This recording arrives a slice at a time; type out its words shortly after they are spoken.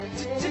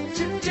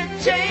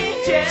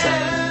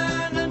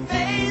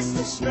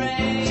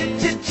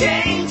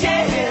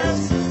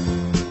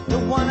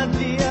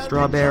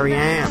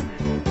Strawberry-Ann.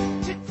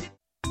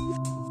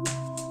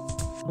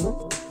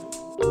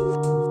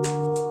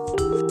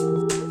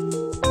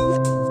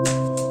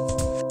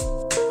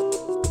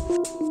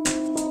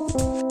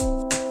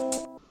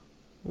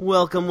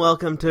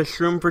 Welcome to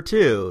Shroom for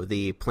Two,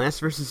 the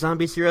Plants vs.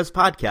 Zombies Heroes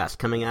podcast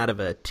coming out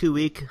of a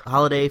 2-week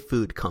holiday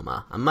food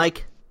coma. I'm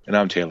Mike. And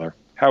I'm Taylor.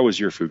 How was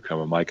your food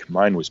coma, Mike?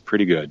 Mine was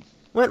pretty good.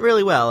 Went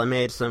really well. I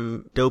made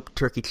some dope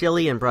turkey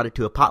chili and brought it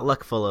to a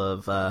potluck full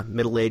of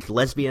middle-aged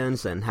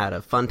lesbians and had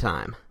a fun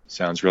time.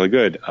 Sounds really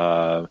good.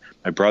 My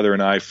brother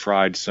and I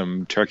fried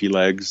some turkey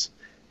legs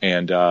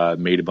and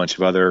made a bunch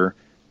of other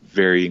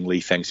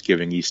varyingly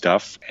Thanksgiving-y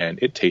stuff, and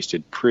it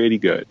tasted pretty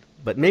good.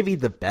 But maybe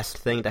the best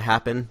thing to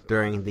happen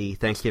during the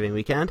Thanksgiving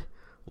weekend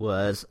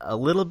was a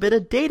little bit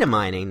of data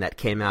mining that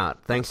came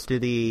out, thanks to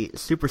the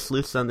super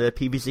sleuths on the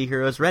PvZ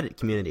Heroes Reddit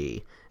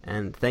community.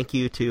 And thank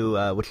you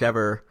to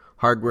whichever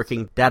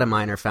hardworking data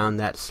miner found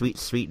that sweet,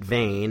 sweet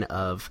vein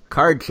of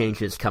card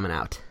changes coming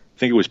out. I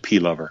think it was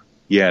P-Lover.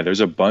 Yeah, there's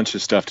a bunch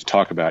of stuff to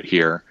talk about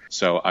here,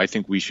 so I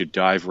think we should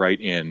dive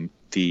right in.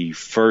 The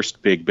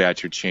first big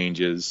batch of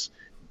changes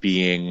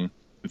being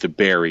the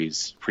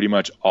berries. Pretty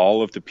much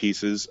all of the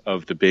pieces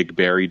of the big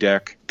berry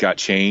deck got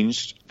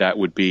changed. That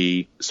would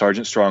be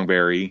Sergeant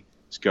Strongberry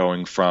is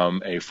going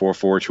from a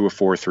 4-4 to a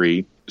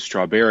 4-3.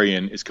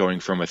 Strawberryan is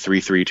going from a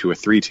 3-3 to a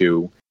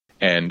 3-2.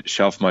 And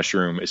Shelf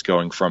Mushroom is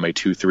going from a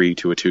 2-3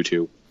 to a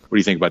 2-2. What do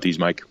you think about these,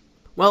 Mike?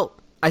 Well,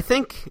 I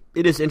think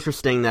it is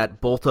interesting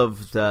that both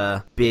of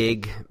the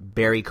big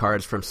berry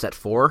cards from set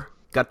 4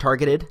 got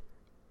targeted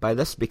by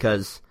this,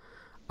 because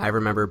I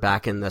remember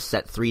back in the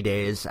set 3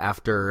 days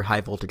after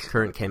High Voltage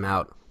Current came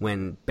out,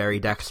 when berry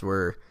decks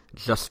were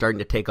just starting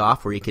to take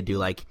off, where you could do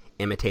like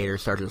Imitator,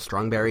 Sergeant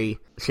Strongberry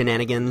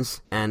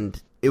shenanigans,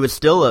 and it was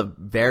still a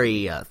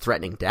very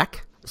threatening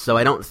deck. So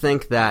I don't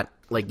think that,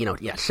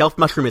 Shelf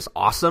Mushroom is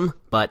awesome,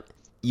 but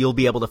you'll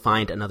be able to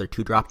find another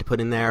 2-drop to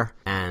put in there,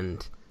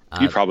 and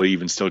you'd probably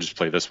even still just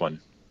play this one.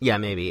 Yeah,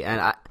 maybe.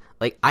 And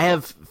I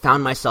have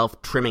found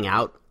myself trimming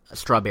out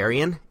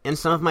Strawberryan in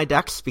some of my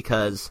decks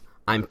because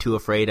I'm too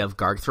afraid of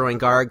Garg throwing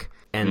Garg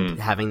and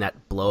having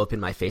that blow up in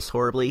my face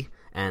horribly.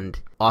 And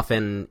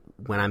often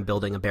when I'm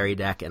building a berry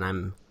deck and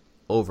I'm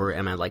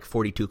at like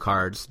 42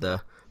 cards,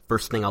 the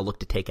first thing I'll look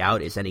to take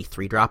out is any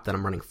 3-drop that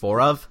I'm running 4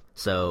 of.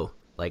 So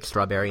like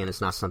Strawberryan is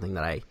not something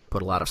that I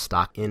put a lot of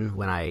stock in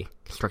when I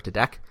construct a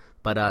deck.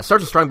 But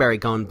Sergeant Strongberry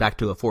going back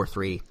to a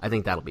 4-3, I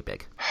think that'll be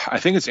big. I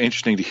think it's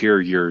interesting to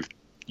hear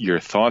your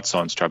thoughts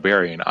on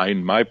Strawberryan.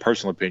 In my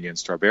personal opinion,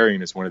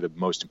 Strawberryan is one of the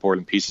most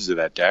important pieces of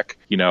that deck.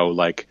 You know,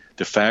 like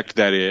the fact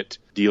that it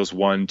deals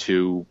 1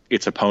 to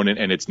its opponent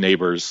and its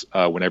neighbors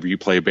whenever you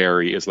play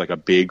berry is like a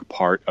big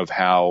part of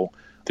how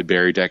the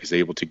berry deck is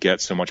able to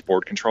get so much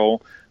board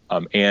control.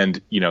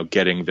 And,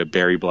 getting the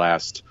berry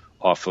blast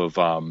off of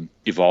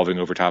evolving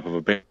over top of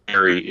a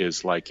berry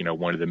is like,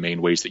 one of the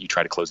main ways that you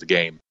try to close the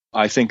game.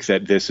 I think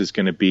that this is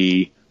going to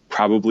be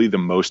probably the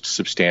most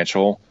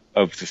substantial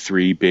of the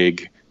 3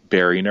 big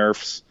berry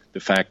nerfs. The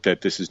fact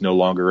that this is no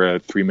longer a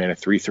 3-mana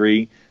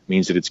 3-3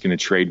 means that it's going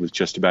to trade with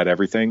just about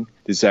everything.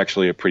 This is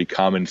actually a pretty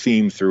common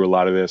theme through a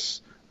lot of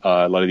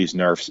these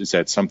nerfs, is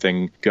that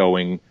something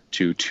going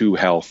to 2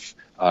 health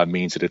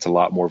means that it's a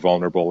lot more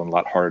vulnerable and a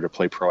lot harder to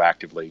play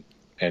proactively.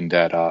 And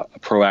that a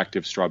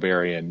proactive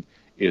Strawberryan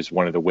is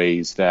one of the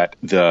ways that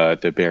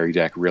the berry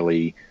deck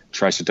really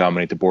tries to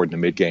dominate the board in the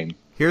mid-game.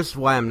 Here's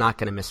why I'm not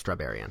going to miss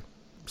Strawberryan.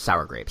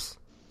 Sour Grapes.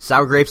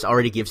 Sour Grapes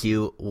already gives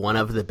you one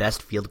of the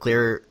best field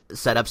clear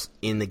setups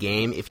in the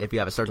game if you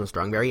have a Sergeant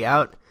Strongberry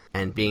out,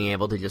 and being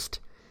able to just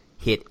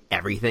hit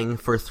everything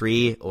for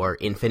 3 or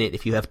infinite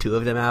if you have 2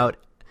 of them out.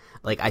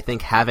 Like, I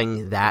think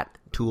having that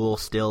tool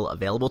still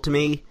available to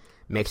me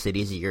makes it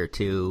easier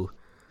to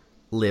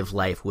live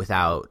life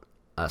without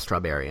a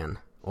Strawberryan,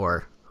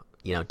 or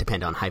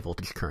depend on High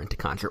Voltage Current to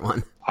conjure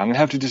one. I'm going to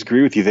have to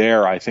disagree with you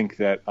there. I think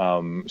that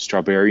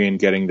Strawberryan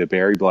getting the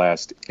Berry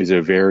Blast is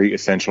a very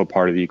essential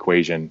part of the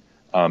equation.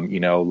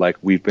 Like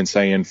we've been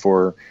saying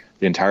for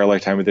the entire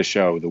lifetime of the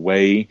show, the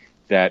way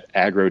that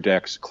aggro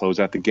decks close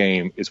out the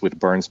game is with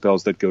burn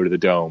spells that go to the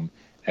dome.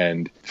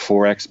 And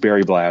 4x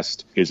Berry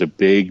Blast is a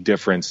big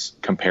difference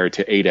compared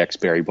to 8x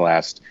Berry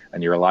Blast.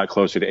 And you're a lot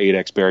closer to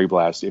 8x Berry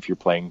Blast if you're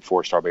playing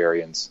 4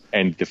 Strawberryans.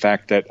 And the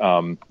fact that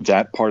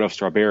that part of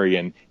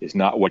Strawberryan is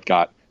not what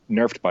got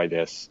nerfed by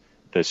this.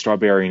 The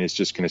Strawberryan is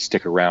just going to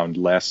stick around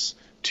less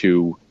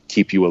to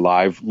keep you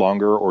alive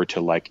longer or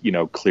to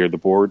clear the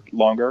board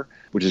longer,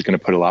 which is going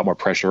to put a lot more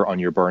pressure on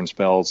your burn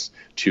spells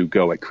to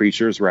go at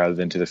creatures rather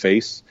than to the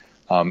face.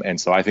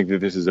 And so I think that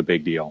this is a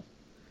big deal.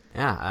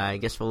 Yeah, I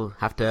guess we'll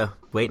have to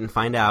wait and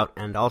find out.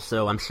 And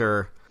also, I'm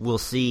sure we'll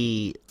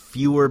see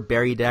fewer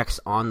berry decks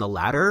on the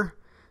ladder,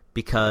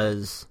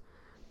 because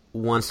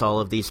once all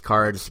of these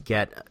cards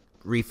get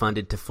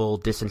refunded to full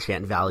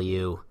disenchant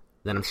value,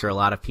 then I'm sure a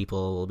lot of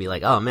people will be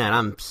like, oh man,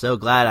 I'm so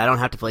glad I don't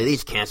have to play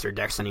these cancer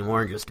decks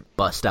anymore, and just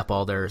bust up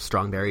all their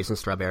Strongberries and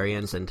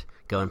Strawberryans and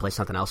go and play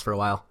something else for a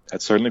while.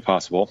 That's certainly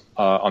possible.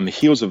 On the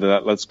heels of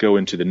that, let's go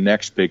into the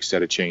next big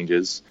set of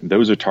changes.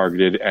 Those are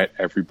targeted at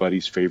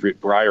everybody's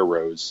favorite Briar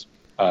Rose.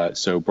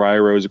 So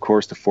Briar Rose, of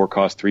course, the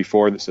 4-cost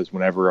 3/4 that says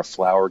whenever a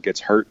flower gets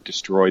hurt,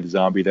 destroy the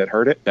zombie that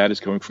hurt it. That is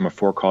going from a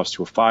 4-cost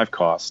to a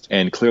 5-cost.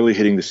 And clearly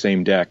hitting the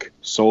same deck,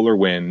 Solar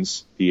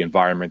Winds, the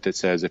environment that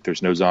says if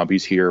there's no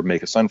zombies here,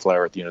 make a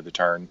sunflower at the end of the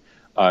turn,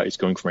 is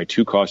going from a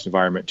 2-cost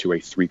environment to a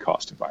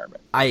 3-cost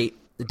environment. I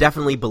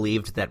definitely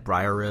believed that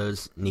Briar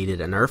Rose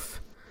needed a nerf,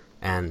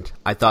 and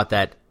I thought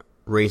that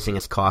raising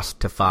its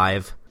cost to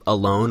 5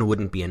 alone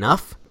wouldn't be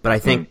enough. But I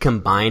think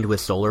combined with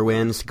Solar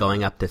Winds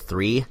going up to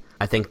 3,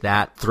 I think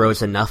that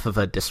throws enough of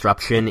a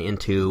disruption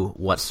into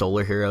what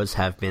Solar Heroes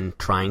have been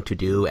trying to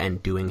do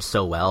and doing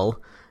so well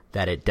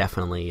that it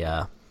definitely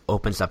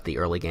opens up the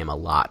early game a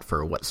lot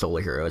for what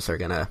Solar Heroes are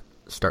going to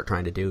start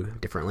trying to do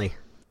differently.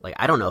 Like,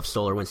 I don't know if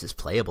Solar Winds is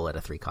playable at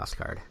a 3-cost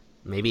card.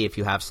 Maybe if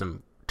you have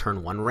some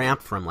turn 1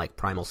 ramp from, like,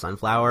 Primal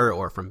Sunflower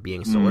or from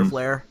being Solar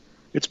Flare.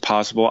 It's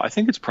possible. I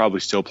think it's probably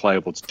still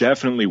playable. It's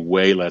definitely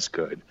way less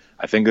good.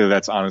 I think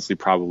that's honestly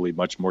probably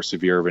much more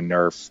severe of a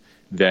nerf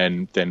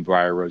than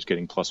Briar Rose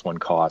getting +1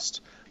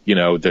 cost. You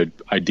know, the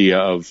idea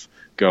of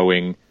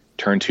going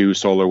turn 2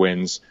 Solar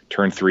Winds,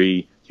 turn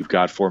 3, you've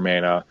got 4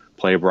 mana,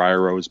 play a Briar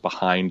Rose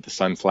behind the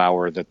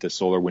Sunflower that the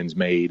Solar Winds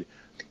made,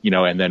 you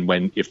know, and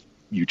then if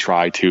you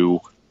try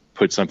to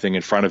put something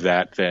in front of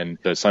that, then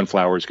the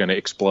Sunflower is going to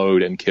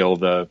explode and kill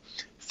the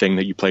thing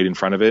that you played in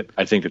front of it.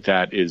 I think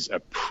that is a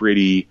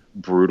pretty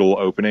brutal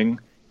opening,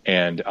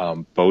 and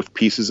both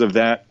pieces of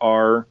that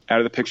are out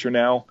of the picture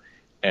now.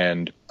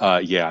 And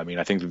yeah, I mean,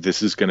 I think that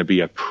this is going to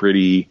be a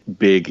pretty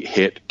big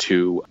hit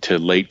to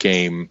late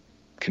game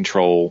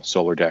control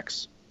Solar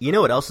decks. You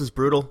know what else is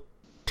brutal?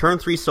 Turn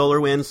 3 Solar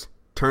Winds,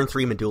 turn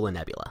 3 Medulla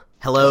Nebula.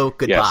 Hello,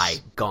 goodbye,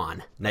 yes.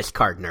 Gone. Nice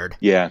card, nerd.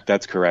 Yeah,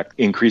 that's correct.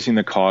 Increasing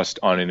the cost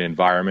on an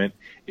environment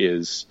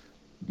is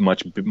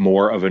much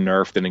more of a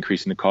nerf than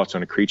increasing the cost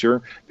on a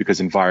creature, because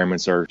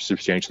environments are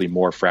substantially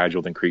more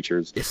fragile than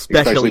creatures,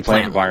 especially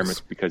plant environments,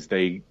 because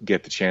they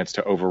get the chance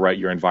to overwrite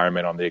your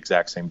environment on the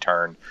exact same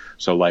turn.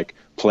 So like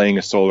playing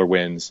a Solar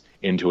Winds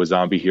into a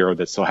zombie hero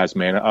that still has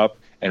mana up,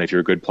 and if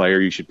you're a good player,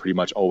 you should pretty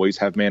much always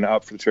have mana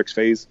up for the Tricks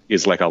phase,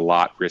 is like a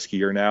lot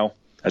riskier now.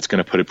 That's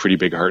going to put a pretty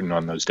big hurting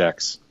on those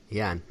decks.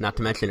 Yeah, not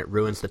to mention it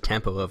ruins the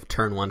tempo of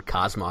turn 1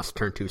 Cosmos,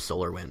 turn 2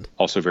 Solar Wind.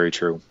 Also very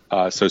true.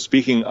 So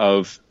speaking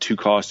of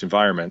 2-cost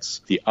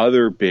environments, the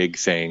other big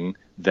thing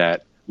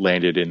that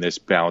landed in this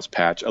balance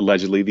patch,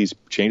 allegedly these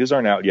changes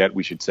aren't out yet,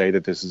 we should say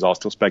that this is all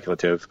still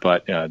speculative,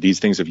 but these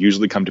things have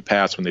usually come to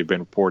pass when they've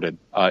been reported,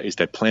 is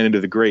that Planet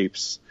of the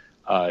Grapes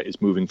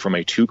is moving from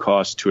a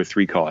 2-cost to a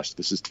 3-cost.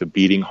 This is the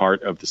beating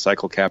heart of the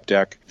Cycle Cap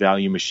deck,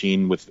 value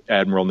machine with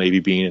Admiral Navy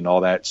Bean and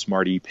all that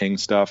smarty ping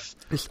stuff.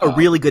 It's a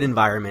really good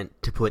environment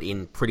to put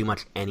in pretty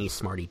much any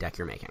smarty deck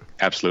you're making.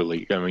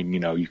 Absolutely. I mean, you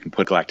know, you can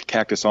put Galactic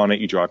Cactus on it,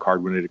 you draw a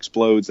card when it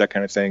explodes, that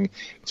kind of thing.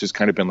 It's just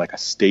kind of been like a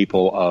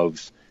staple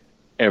of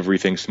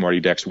everything smarty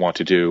decks want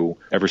to do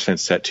ever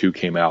since Set 2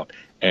 came out.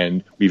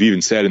 And we've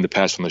even said in the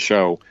past on the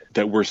show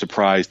that we're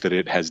surprised that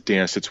it has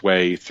danced its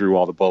way through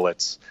all the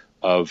bullets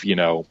of, you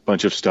know,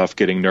 bunch of stuff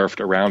getting nerfed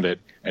around it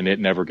and it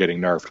never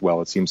getting nerfed.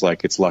 Well, it seems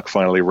like its luck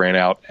finally ran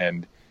out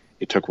and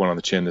it took one on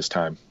the chin this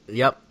time.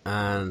 Yep,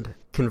 and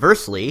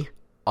conversely,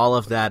 all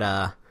of that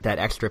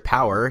extra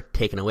power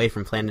taken away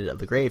from Planet of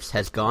the Grapes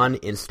has gone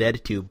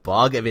instead to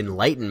Bog of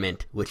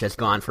Enlightenment, which has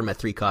gone from a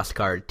 3-cost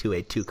card to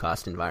a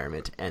 2-cost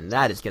environment, and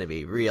that is going to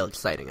be real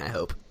exciting, I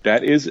hope.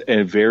 That is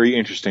a very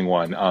interesting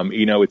one.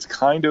 You know, it's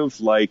kind of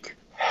like,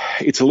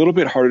 it's a little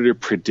bit harder to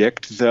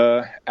predict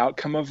the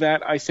outcome of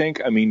that, I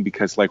think. I mean,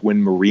 because like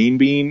when Marine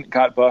Bean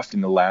got buffed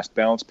in the last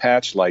balance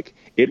patch, like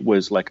it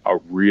was like a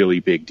really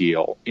big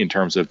deal in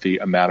terms of the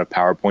amount of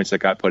power points that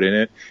got put in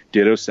it.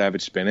 Ditto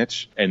Savage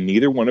Spinach, and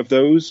neither one of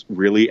those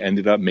really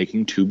ended up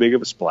making too big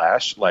of a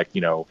splash. Like,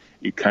 you know,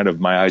 it kind of,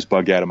 my eyes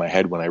bugged out of my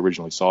head when I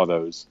originally saw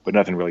those, but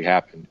nothing really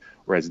happened.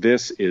 Whereas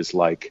this is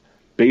like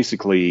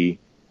basically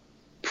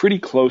pretty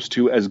close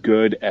to as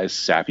good as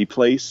Sappy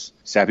Place.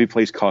 Sappy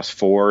Place costs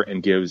 4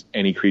 and gives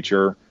any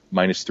creature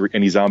 -3,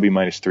 any zombie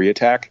 -3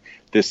 attack.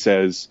 This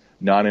says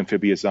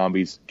non-amphibious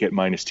zombies get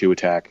 -2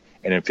 attack,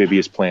 and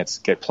amphibious plants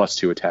get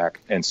 +2 attack.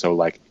 And so,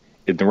 like,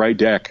 in the right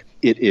deck,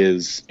 it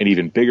is an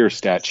even bigger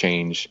stat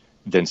change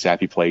than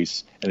Sappy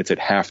Place, and it's at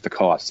half the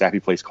cost.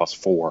 Sappy Place costs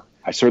 4.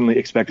 I certainly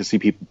expect to see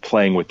people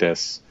playing with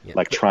this,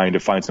 like trying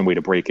to find some way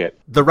to break it.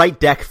 The right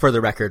deck, for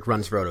the record,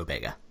 runs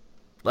Rotobega.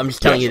 I'm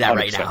just telling you that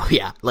 100%. Right now.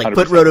 Yeah, like 100%.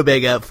 Put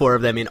Rotobega, 4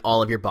 of them in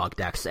all of your Bog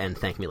decks, and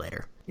thank me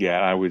later. Yeah,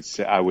 I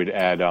would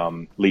add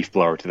Leaf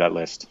Blower to that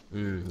list.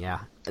 Yeah,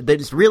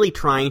 that's really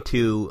trying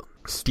to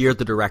steer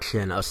the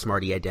direction of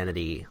Smarty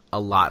Identity a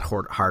lot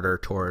harder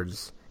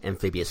towards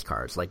amphibious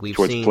cards. Like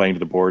towards playing to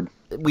the board.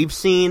 We've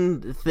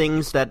seen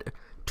things that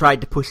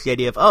tried to push the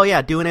idea of, oh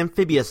yeah, do an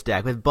amphibious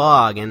deck with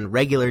Bog and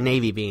regular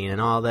Navy Bean and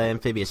all the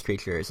amphibious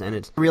creatures, and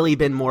it's really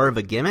been more of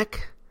a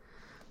gimmick.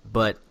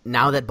 But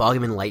now that Bog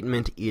of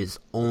Enlightenment is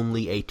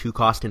only a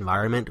 2-cost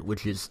environment,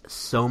 which is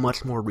so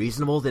much more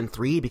reasonable than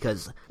 3,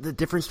 because the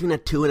difference between a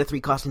 2 and a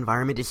 3-cost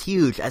environment is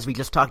huge, as we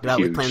just talked about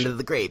with Planet of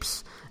the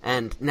Grapes.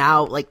 And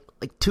now, like,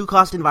 like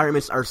 2-cost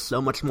environments are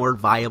so much more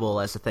viable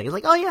as a thing. It's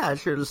like, oh yeah,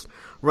 sure, just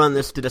run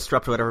this to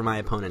disrupt whatever my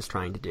opponent's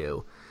trying to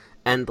do.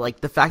 And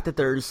like the fact that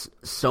there's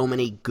so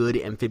many good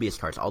amphibious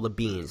cards, all the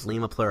beans,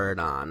 Lima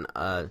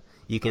Pleurodon,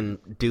 you can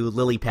do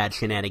lily pad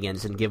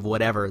shenanigans and give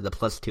whatever the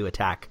 +2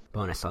 attack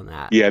bonus on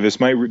that. Yeah, this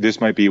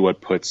might be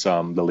what puts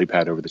lily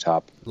pad over the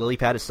top. Lily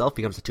pad itself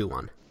becomes a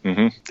 2/1.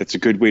 Mm-hmm. That's a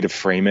good way to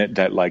frame it.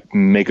 That like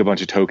make a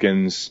bunch of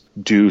tokens,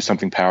 do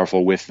something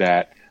powerful with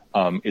that.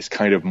 Is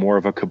kind of more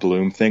of a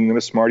Kabloom thing than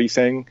a Smarty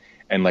thing.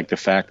 And like the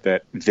fact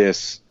that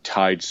this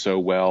tied so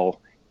well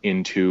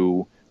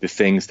into the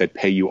things that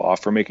pay you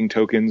off for making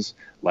tokens,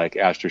 like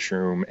Astro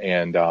Shroom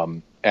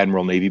and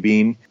Admiral Navy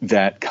Bean,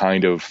 that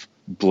kind of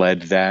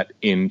bled that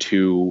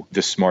into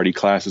the Smarty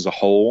class as a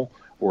whole,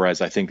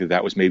 whereas I think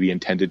that was maybe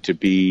intended to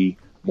be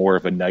more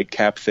of a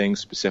nightcap thing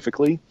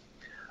specifically.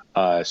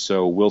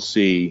 So we'll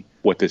see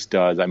what this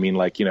does. I mean,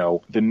 like,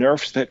 the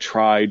nerfs that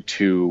tried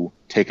to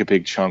take a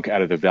big chunk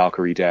out of the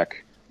Valkyrie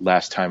deck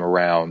last time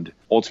around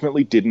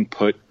ultimately didn't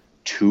put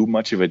too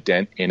much of a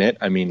dent in it.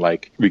 I mean,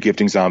 like,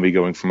 regifting Zombie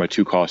going from a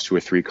 2-cost to a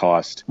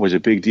 3-cost was a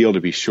big deal,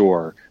 to be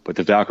sure, but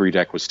the Valkyrie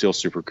deck was still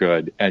super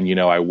good. And,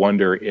 I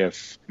wonder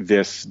if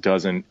this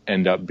doesn't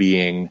end up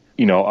being,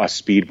 a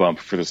speed bump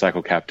for the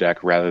Cycle Cap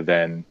deck rather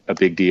than a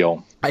big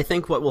deal. I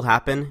think what will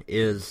happen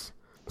is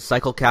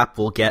Cycle Cap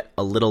will get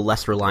a little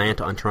less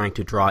reliant on trying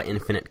to draw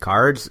infinite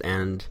cards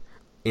and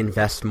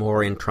invest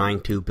more in trying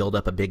to build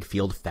up a big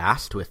field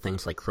fast with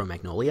things like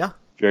Cro-Magnolia.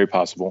 Very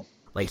possible.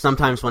 Like,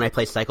 sometimes when I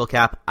play Cycle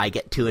Cap, I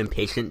get too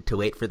impatient to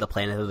wait for the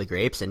Planet of the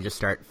Grapes and just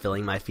start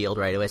filling my field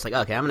right away. It's like,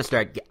 okay, I'm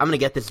gonna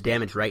get this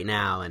damage right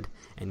now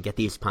and get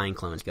these Pine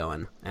Clones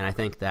going. And I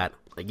think that,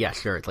 like, yeah,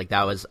 sure, it's like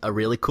that was a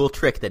really cool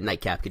trick that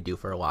Nightcap could do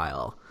for a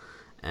while.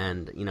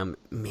 And,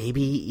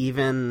 maybe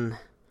even,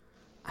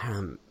 I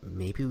don't know,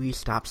 maybe we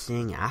stop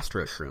seeing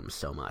Astro Shrooms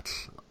so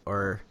much.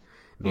 Or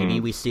maybe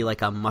we see,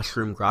 like, a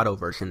Mushroom Grotto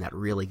version that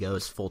really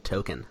goes full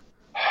token.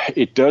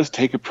 It does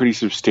take a pretty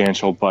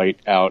substantial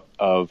bite out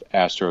of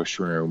Astro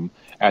Shroom.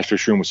 Astro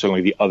Shroom was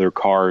certainly the other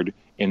card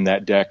in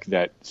that deck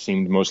that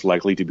seemed most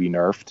likely to be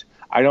nerfed.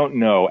 I don't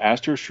know.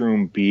 Astro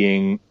Shroom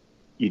being,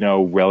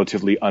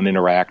 relatively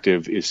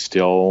uninteractive is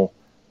still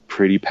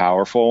pretty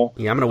powerful.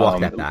 Yeah, I'm going to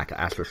walk that back.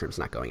 Astro Shroom's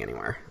not going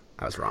anywhere.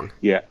 I was wrong.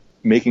 Yeah.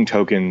 Making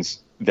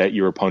tokens that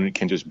your opponent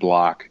can just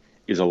block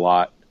is a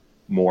lot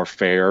more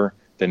fair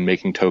than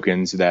making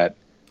tokens that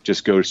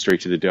just go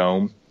straight to the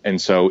dome. And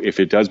so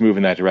if it does move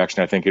in that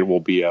direction, I think it will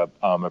be a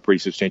pretty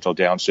substantial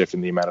downshift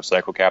in the amount of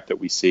Cycle Cap that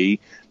we see,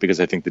 because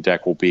I think the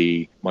deck will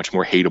be much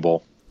more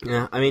hateable.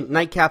 Yeah, I mean,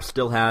 Nightcap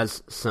still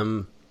has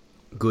some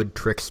good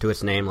tricks to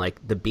its name,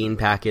 like the Bean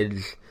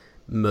package,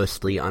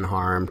 mostly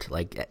unharmed.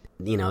 Like,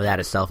 that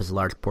itself is a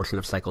large portion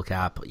of Cycle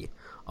Cap.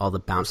 All the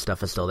bounce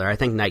stuff is still there. I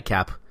think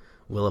Nightcap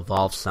will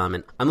evolve some,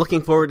 and I'm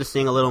looking forward to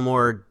seeing a little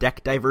more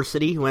deck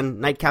diversity when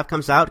Nightcap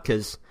comes out,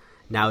 because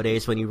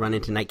nowadays, when you run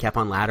into Nightcap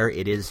on ladder,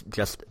 it is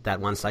just that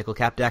one Cycle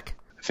Cap deck.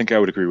 I think I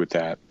would agree with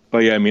that.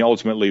 But yeah, I mean,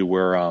 ultimately,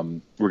 we're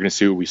going to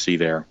see what we see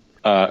there.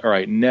 All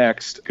right,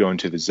 next, going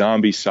to the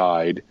zombie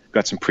side,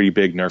 got some pretty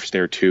big nerfs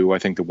there too. I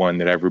think the one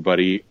that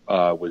everybody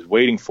was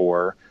waiting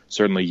for,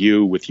 certainly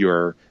you with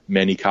your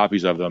many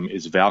copies of them,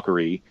 is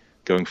Valkyrie,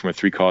 going from a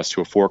 3-cost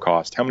to a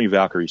 4-cost. How many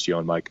Valkyries do you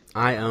own, Mike?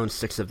 I own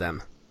 6 of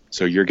them.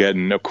 So you're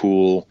getting a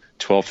cool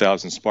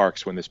 12,000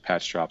 sparks when this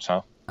patch drops,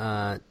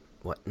 huh?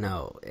 What?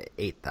 No,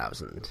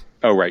 8,000.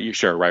 Oh, right. You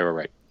sure?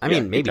 Right. I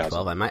mean, maybe 8,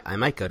 12. I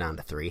might go down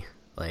to 3.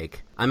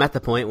 Like, I'm at the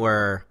point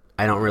where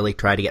I don't really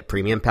try to get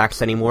premium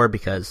packs anymore,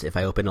 because if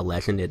I open a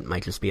legend, it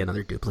might just be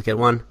another duplicate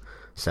one.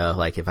 So,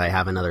 like, if I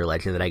have another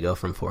legend that I go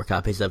from 4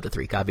 copies of to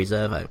 3 copies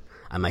of,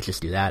 I might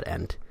just do that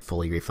and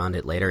fully refund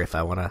it later if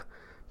I want to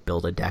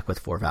build a deck with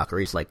 4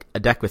 Valkyries. Like, a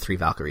deck with 3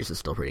 Valkyries is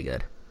still pretty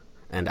good.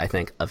 And I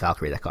think a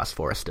Valkyrie that costs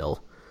 4 is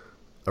still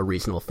a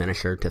reasonable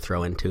finisher to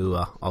throw into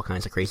all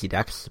kinds of crazy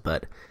decks,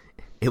 but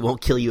it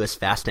won't kill you as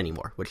fast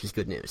anymore, which is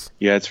good news.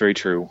 Yeah, it's very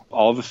true.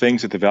 All the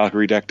things that the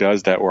Valkyrie deck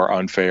does that were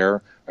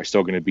unfair are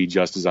still going to be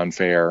just as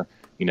unfair.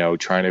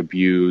 Trying to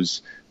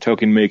abuse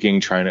token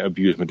making, trying to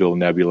abuse Medulla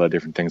Nebula,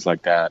 different things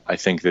like that. I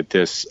think that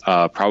this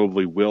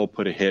probably will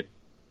put a hit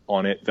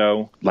on it,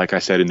 though. Like I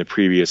said in the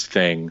previous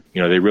thing,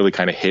 they really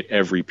kind of hit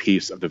every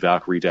piece of the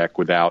Valkyrie deck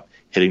without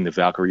hitting the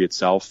Valkyrie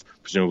itself,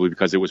 presumably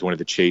because it was one of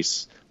the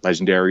chase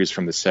legendaries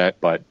from the set.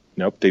 But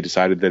nope, they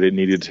decided that it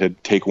needed to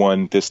take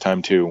one this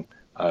time too.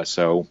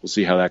 So we'll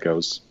see how that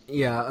goes.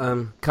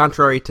 Yeah,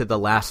 contrary to the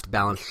last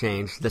balance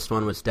change, this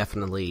one was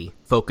definitely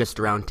focused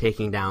around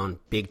taking down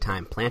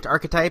big-time plant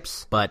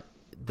archetypes, but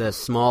the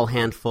small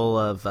handful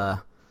of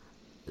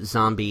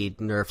zombie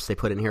nerfs they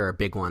put in here are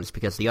big ones,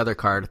 because the other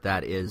card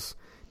that is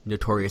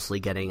notoriously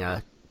getting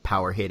a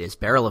power hit is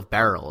Barrel of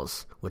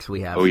Barrels, which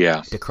we have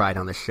decried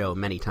on the show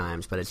many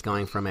times, but it's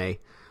going from a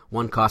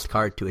 1-cost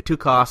card to a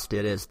 2-cost.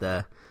 It is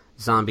the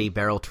zombie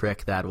barrel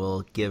trick that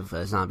will give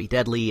a zombie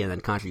deadly and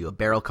then conjure you a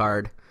barrel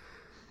card,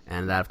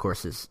 and that of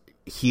course is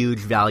huge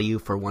value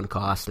for 1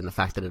 cost, and the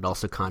fact that it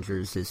also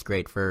conjures is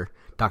great for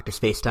Dr.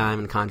 Spacetime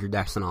and conjure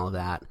decks and all of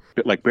that.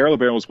 Like, Barrel of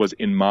Barrels was,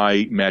 in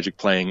my Magic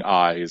playing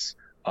eyes,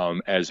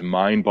 as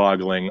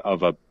mind-boggling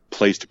of a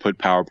place to put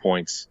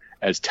PowerPoints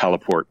as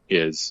Teleport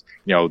is.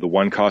 You know, the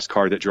one-cost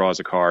card that draws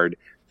a card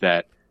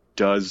that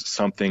does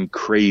something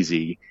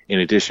crazy in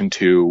addition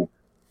to,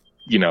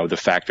 you know, the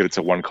fact that it's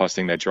a one-cost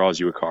thing that draws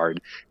you a card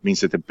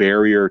means that the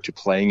barrier to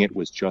playing it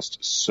was just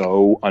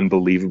so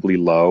unbelievably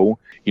low.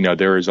 You know,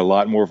 there is a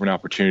lot more of an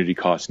opportunity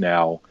cost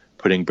now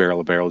putting Barrel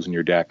of Barrels in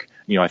your deck.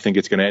 You know, I think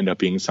it's going to end up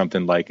being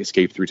something like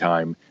Escape Through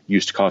Time.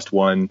 Used to cost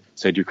 1,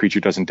 said your creature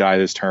doesn't die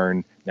this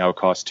turn. Now it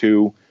costs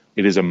 2.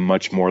 It is a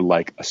much more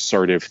like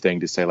assertive thing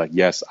to say like,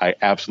 yes, I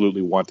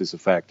absolutely want this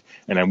effect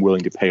and I'm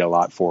willing to pay a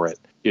lot for it,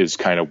 is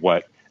kind of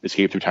what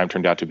Escape Through Time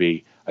turned out to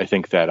be. I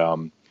think that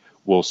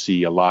we'll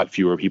see a lot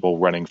fewer people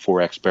running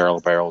 4X Barrel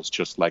of Barrels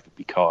just like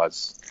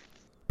because.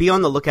 Be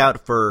on the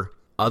lookout for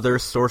other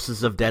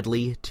sources of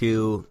Deadly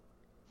to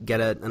get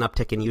an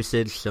uptick in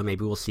usage, so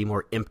maybe we'll see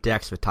more imp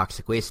decks with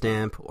Toxic Waste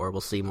Imp, or we'll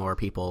see more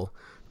people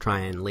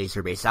trying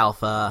Laser Base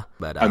Alpha.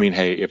 But I mean,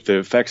 hey, if the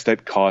effects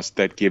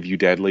that give you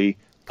Deadly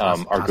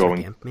are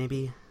going... Imp,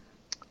 maybe?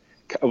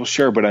 Well,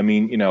 sure, but I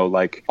mean, you know,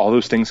 like, all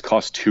those things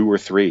cost 2 or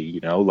 3, you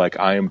know? Like,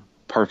 I am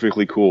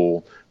perfectly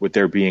cool with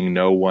there being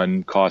no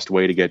one-cost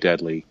way to get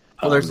Deadly.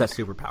 Well, there's that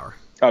superpower.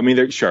 I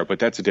mean, sure, but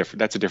that's a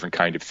different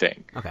kind of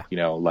thing. Okay. You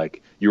know,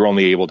 like, you're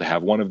only able to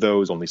have one of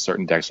those. Only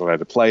certain decks will have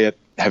to play it.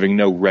 Having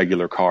no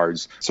regular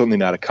cards, certainly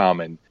not a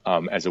common,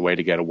 as a way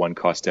to get a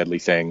one-cost Deadly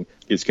thing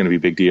is going to be a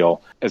big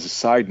deal. As a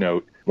side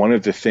note, one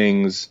of the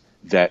things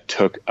that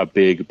took a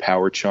big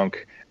power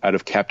chunk out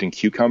of Captain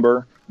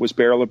Cucumber was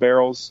Barrel of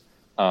Barrels.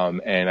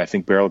 And I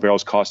think Barrel of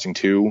Barrels costing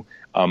 2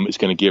 is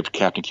going to give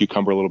Captain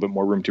Cucumber a little bit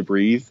more room to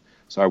breathe.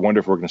 So I wonder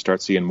if we're going to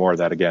start seeing more of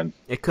that again.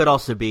 It could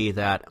also be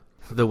that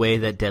the way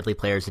that Deadly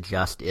players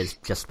adjust is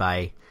just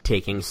by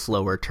taking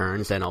slower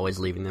turns and always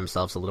leaving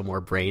themselves a little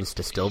more brains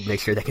to still make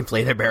sure they can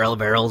play their Barrel of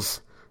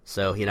Barrels.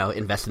 So, you know,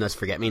 invest in those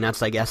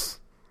Forget-Me-Nots, I guess.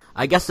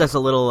 I guess that's a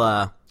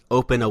little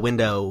open a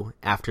window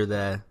after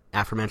the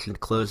aforementioned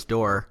closed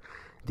door.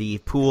 The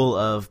pool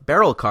of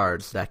barrel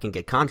cards that can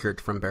get conjured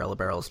from Barrel of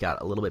Barrels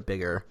got a little bit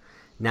bigger.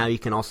 Now you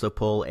can also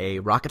pull a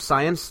Rocket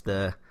Science,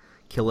 the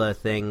kill a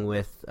thing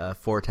with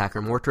 4 attack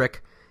or more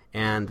trick,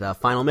 and the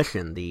Final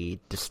Mission, the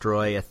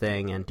destroy a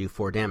thing and do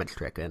 4 damage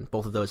trick, and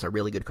both of those are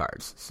really good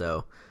cards.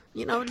 So,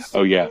 you know,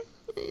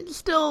 you're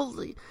still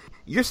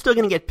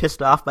going to get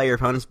pissed off by your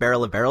opponent's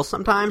Barrel of Barrels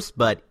sometimes,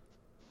 but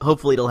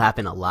hopefully it'll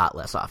happen a lot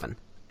less often.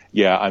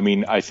 Yeah, I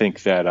mean, I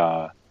think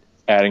that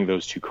adding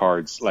those 2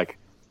 cards, like,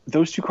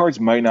 those 2 cards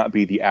might not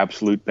be the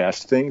absolute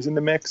best things in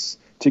the mix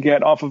to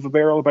get off of a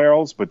Barrel of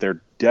Barrels, but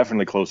they're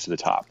definitely close to the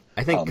top.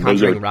 I think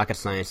conjuring Rocket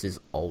Science is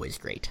always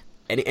great.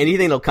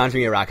 Anything that'll conjure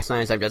me a Rocket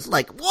Science, I'm just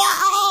like,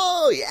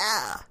 whoa,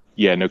 yeah!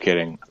 Yeah, no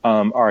kidding.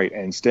 All right,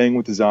 and staying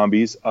with the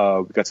zombies,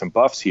 we've got some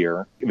buffs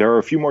here. There are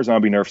a few more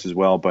zombie nerfs as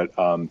well, but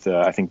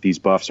I think these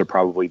buffs are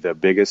probably the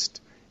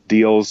biggest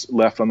deals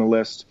left on the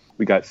list.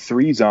 We got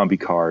 3 zombie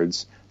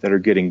cards that are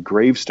getting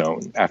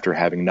Gravestone after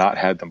having not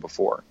had them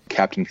before.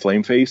 Captain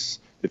Flameface,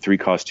 the 3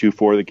 cost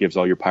 2/4 that gives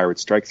all your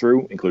pirates strike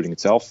through, including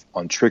itself.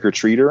 On Trick or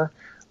Treater,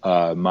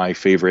 my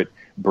favorite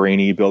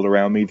brainy build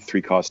around me, the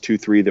 3 cost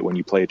 2/3 that when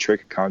you play a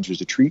trick conjures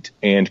a treat.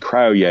 And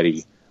Cryo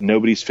Yeti,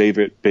 nobody's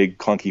favorite big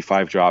clunky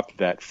 5-drop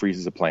that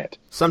freezes a plant.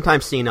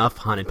 Sometimes seen enough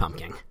Haunted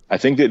Pumpkin. I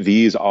think that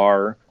these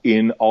are,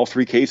 in all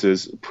 3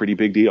 cases, pretty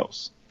big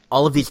deals.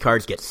 All of these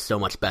cards get so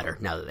much better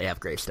now that they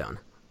have Gravestone.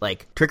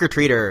 Like, Trick or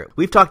Treater,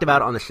 we've talked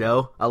about on the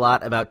show a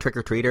lot about Trick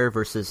or Treater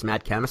versus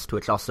Mad Chemist,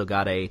 which also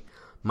got a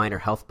minor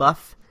health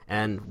buff,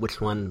 and which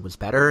one was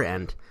better,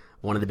 and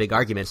one of the big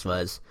arguments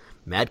was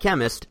Mad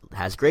Chemist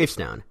has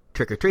Gravestone,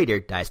 Trick or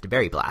Treater dies to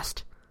Berry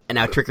Blast. And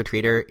now Trick or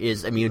Treater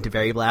is immune to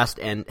Berry Blast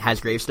and has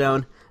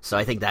Gravestone, so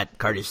I think that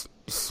card is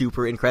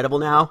super incredible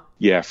now.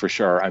 Yeah, for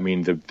sure. I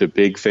mean, the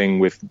big thing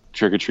with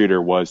Trick or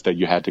Treater was that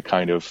you had to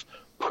kind of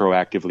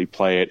proactively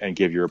play it and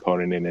give your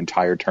opponent an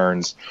entire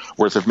turn's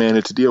worth of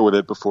mana to deal with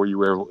it before you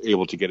were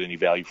able to get any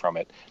value from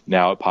it.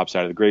 Now it pops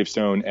out of the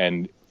Gravestone,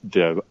 and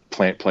the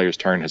plant player's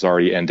turn has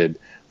already ended.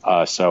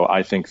 So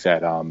I think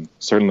that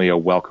certainly a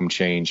welcome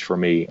change for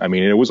me. I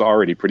mean, it was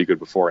already pretty good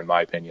before, in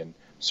my opinion.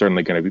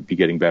 Certainly going to be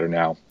getting better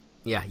now.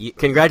 Yeah,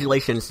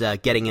 congratulations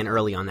getting in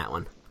early on that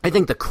one. I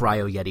think the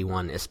Cryo Yeti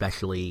one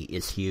especially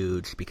is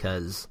huge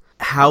because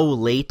how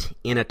late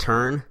in a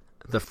turn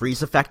the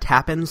freeze effect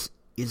happens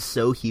is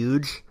so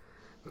huge.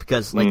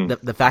 Because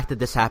like the fact that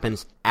this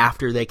happens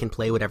after they can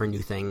play whatever new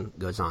thing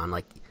goes on,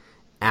 like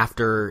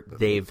after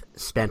they've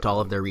spent all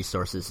of their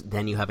resources,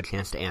 then you have a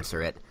chance to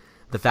answer it.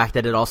 The fact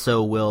that it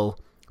also will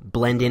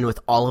blend in with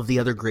all of the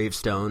other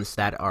gravestones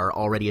that are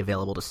already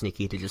available to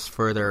Sneaky to just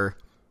further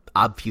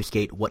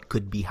obfuscate what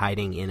could be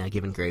hiding in a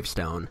given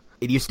gravestone.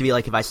 It used to be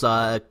like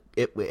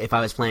if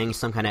I was playing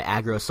some kind of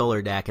aggro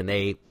solar deck and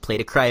they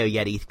played a Cryo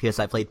Yeti because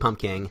I played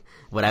Pumpkin,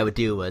 what I would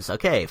do was,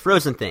 okay,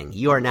 Frozen Thing,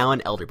 you are now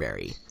an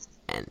Elderberry.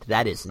 And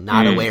that is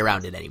not a way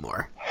around it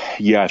anymore.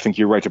 Yeah, I think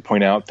you're right to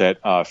point out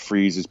that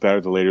freeze is better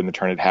the later in the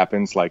turn it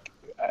happens. Like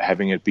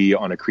having it be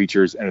on a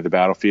creature's end of the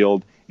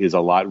battlefield is a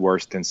lot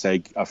worse than,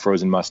 say, a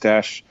Frozen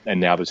Mustache.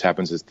 And now this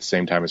happens at the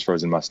same time as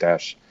Frozen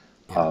Mustache.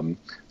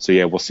 So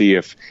yeah, we'll see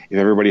if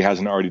everybody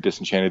hasn't already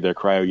disenchanted their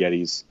Cryo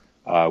Yetis.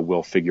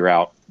 We'll figure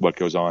out what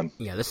goes on.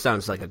 Yeah, this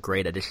sounds like a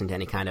great addition to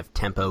any kind of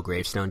tempo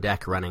gravestone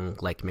deck running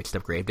like mixed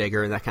up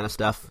Gravedigger and that kind of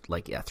stuff.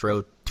 Like, yeah,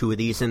 throw 2 of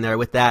these in there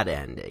with that,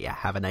 and yeah,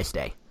 have a nice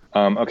day.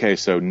 Okay,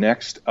 so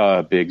next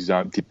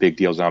big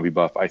deal zombie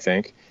buff, I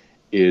think,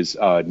 is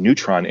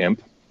Neutron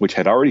Imp, which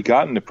had already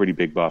gotten a pretty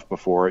big buff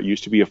before. It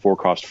used to be a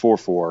 4-cost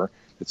 4/4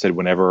 that said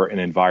whenever an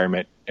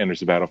environment enters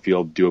the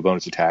battlefield, do a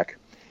bonus attack.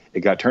 It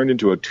got turned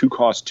into a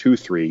 2-cost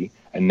 2/3,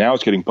 and now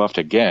it's getting buffed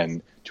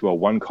again to a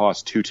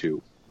 1-cost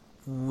 2/2.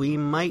 We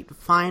might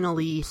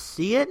finally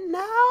see it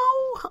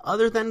now,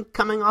 other than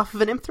coming off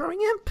of an Imp throwing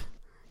Imp?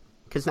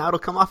 Because now it'll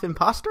come off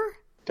Imposter?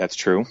 That's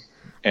true.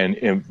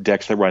 And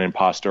decks that run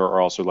Imposter are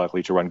also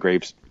likely to run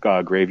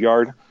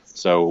Graveyard,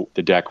 so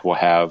the deck will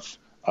have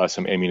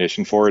some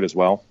ammunition for it as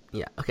well.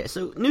 Yeah, okay,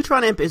 so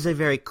Neutron Imp is a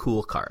very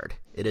cool card.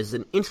 It is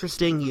an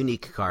interesting,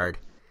 unique card.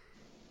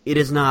 It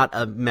is not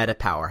a meta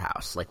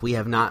powerhouse. Like, we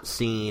have not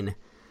seen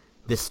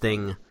this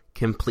thing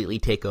completely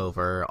take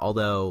over,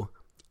 although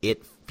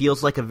it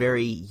feels like a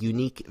very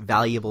unique,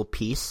 valuable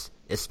piece,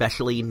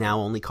 especially now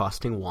only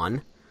costing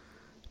 1,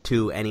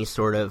 to any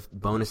sort of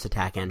bonus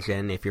attack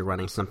engine if you're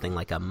running something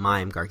like a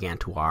Mime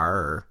Gargantuar,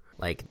 or,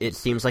 like, it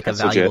seems like a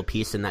valuable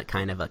piece in that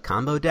kind of a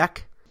combo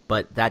deck,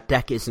 but that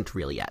deck isn't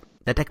real yet.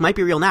 That deck might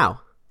be real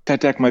now. That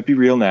deck might be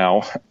real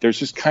now. There's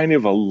just kind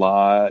of a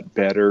lot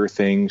better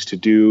things to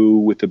do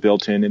with the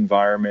built-in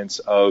environments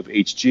of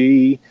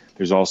HG.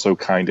 There's also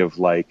kind of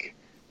like,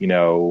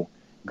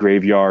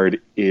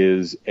 Graveyard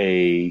is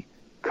a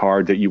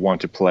card that you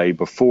want to play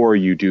before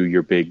you do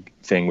your big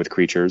thing with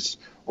creatures,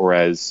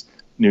 whereas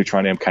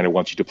Neutron Imp kind of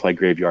wants you to play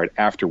Graveyard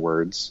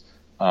afterwards.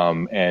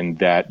 And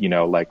that,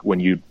 like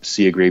when you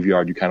see a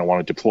Graveyard, you kind of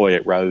want to deploy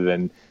it rather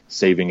than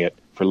saving it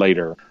for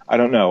later. I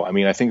don't know. I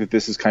mean, I think that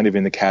this is kind of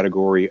in the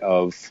category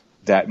of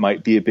that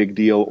might be a big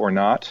deal or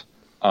not.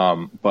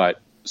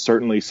 But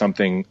certainly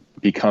something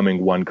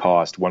becoming 1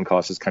 cost. 1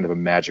 cost is kind of a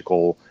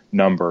magical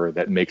number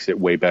that makes it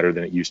way better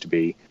than it used to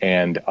be.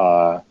 And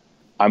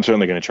I'm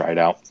certainly going to try it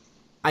out.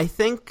 I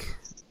think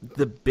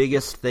the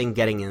biggest thing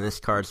getting in this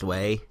card's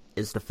way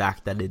is the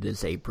fact that it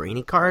is a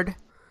brainy card,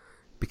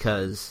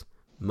 because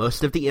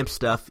most of the Imp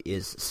stuff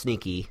is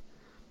sneaky,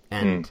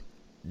 and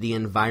the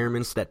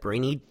environments that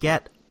brainy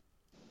get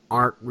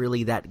aren't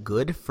really that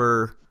good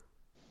for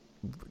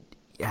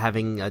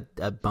having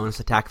a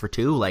bonus attack for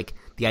 2. Like,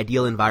 the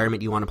ideal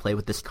environment you want to play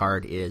with this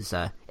card is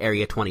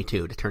Area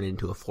 22 to turn it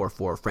into a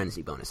 4/4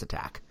 Frenzy bonus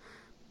attack.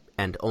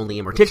 And only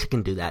Immorticia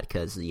can do that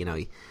because,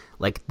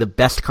 like, the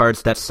best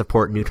cards that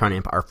support Neutron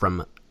Imp are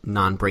from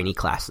non-brainy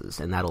classes,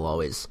 and that'll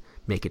always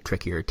make it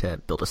trickier to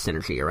build a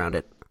synergy around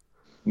it.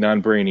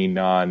 Non-brainy,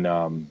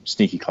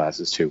 non-sneaky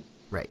classes, too.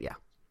 Right, yeah.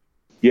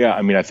 Yeah,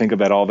 I mean, I think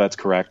that all that's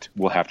correct.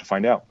 We'll have to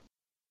find out.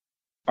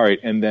 All right,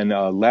 and then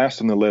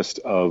last on the list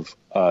of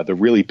the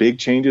really big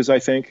changes, I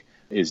think,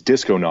 is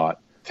Disconaut,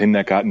 thing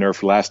that got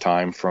nerfed last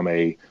time from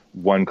a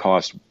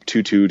 1-cost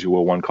 2/2 to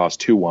a 1-cost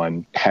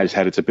 2/1, has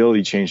had its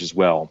ability changed as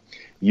well.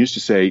 It used to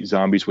say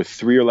zombies with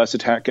 3 or less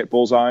attack get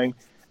bullseye,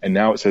 and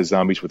now it says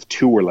zombies with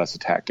 2 or less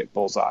attack get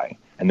bullseye.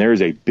 And there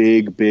is a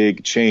big,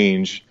 big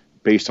change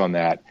based on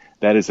that.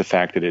 That is the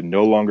fact that it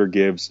no longer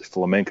gives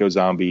Flamenco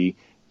Zombie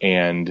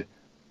and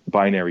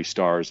Binary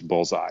Stars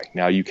bullseye.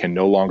 Now you can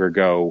no longer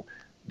go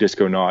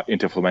Disconaut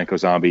into Flamenco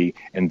Zombie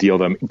and deal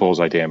them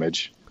bullseye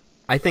damage.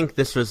 I think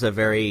this was a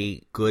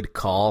very good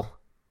call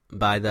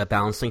by the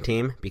balancing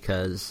team,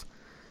 because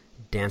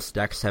dance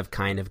decks have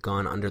kind of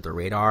gone under the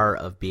radar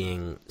of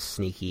being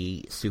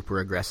sneaky, super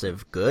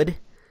aggressive good,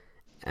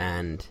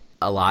 and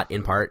a lot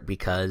in part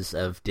because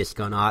of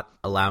Disconaut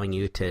allowing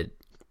you to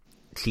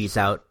cheese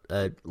out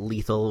a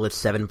lethal with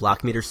 7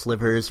 block meter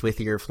slivers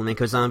with your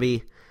Flamenco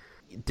Zombie.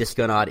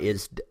 Disconaut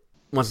is,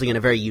 once again,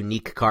 a very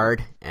unique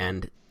card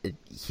and a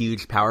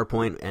huge power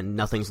point, and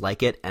nothing's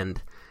like it,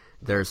 and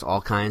there's all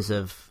kinds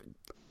of,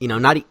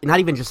 not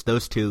even just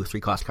those 2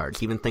 3-cost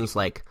cards, even things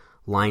like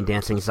Line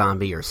Dancing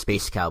Zombie or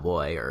Space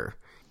Cowboy, or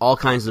all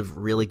kinds of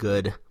really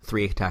good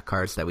 3-attack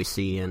cards that we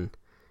see in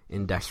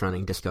decks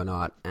running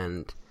Disconaut,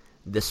 and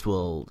this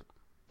will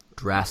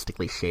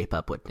drastically shape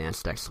up what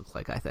dance decks look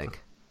like, I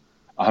think.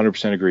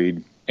 100%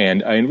 agreed.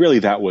 And really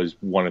that was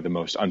one of the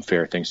most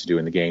unfair things to do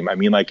in the game. I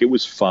mean, like, it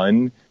was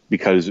fun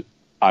because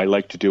I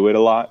like to do it a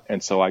lot,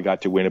 and so I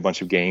got to win a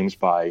bunch of games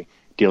by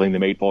dealing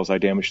them 8 bullseye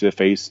damage to the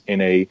face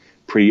in a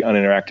pretty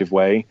uninteractive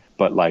way.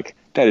 But, like,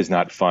 that is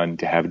not fun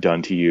to have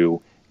done to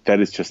you. That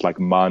is just like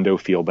Mondo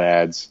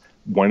feel-bads.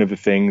 One of the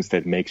things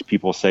that makes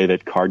people say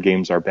that card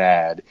games are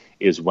bad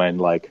is when,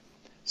 like,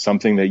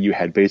 something that you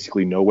had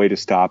basically no way to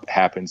stop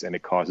happens and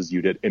it causes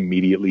you to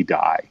immediately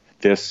die.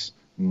 This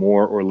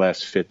more or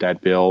less fit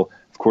that bill.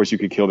 Of course, you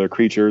could kill their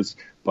creatures,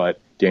 but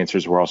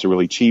dancers were also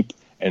really cheap,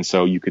 and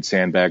so you could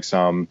sandbag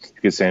some.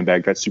 You could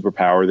sandbag that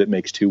superpower that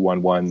makes 2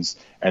 1/1s,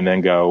 and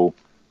then go,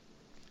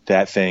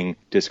 that thing,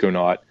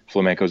 Disconaut,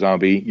 Flamenco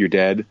Zombie, you're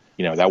dead.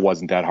 That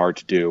wasn't that hard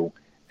to do.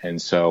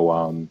 And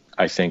so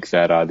I think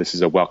that this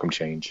is a welcome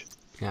change.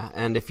 Yeah,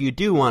 and if you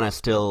do want to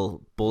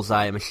still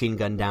bullseye a machine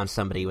gun down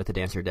somebody with a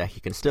Dancer deck,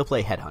 you can still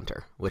play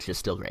Headhunter, which is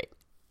still great.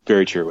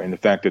 Very true. And the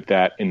fact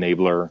that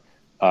enabler,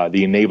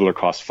 the enabler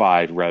costs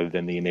 5 rather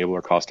than the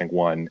enabler costing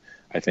 1,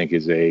 I think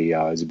is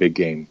a big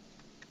gain.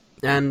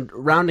 And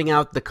rounding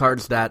out the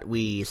cards that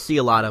we see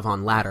a lot of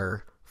on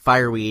ladder,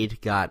 Fireweed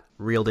got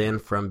reeled in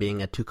from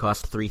being a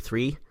 2-cost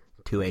 3/3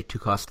 to a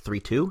 2-cost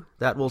 3/2.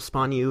 That will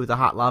spawn you the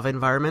Hot Lava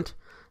environment,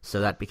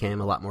 so that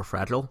became a lot more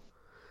fragile.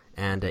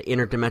 And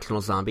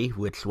Interdimensional Zombie,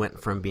 which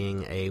went from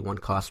being a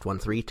 1-cost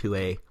 1/3 to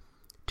a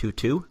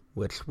 2/2,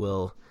 which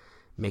will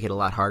make it a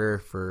lot harder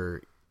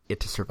for it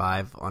to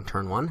survive on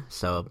turn 1,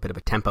 so a bit of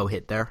a tempo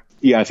hit there.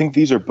 Yeah, I think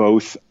these are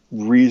both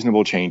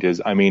reasonable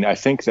changes. I mean, I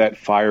think that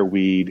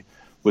Fireweed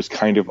was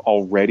kind of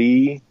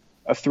already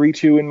a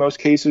 3/2 in most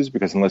cases,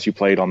 because unless you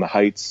played on the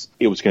heights,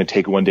 it was going to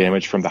take 1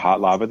 damage from the hot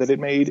lava that it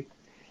made.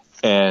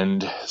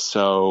 And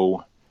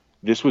so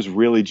this was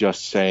really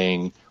just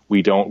saying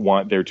we don't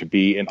want there to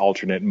be an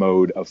alternate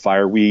mode of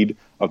Fireweed,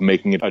 of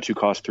making it a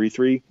 2-cost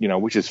 3/3,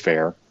 which is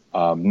fair.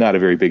 Not a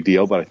very big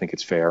deal, but I think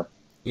it's fair.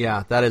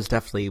 Yeah, that is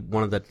definitely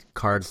one of the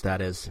cards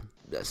that is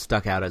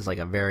stuck out as like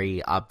a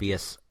very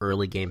obvious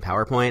early game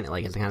PowerPoint.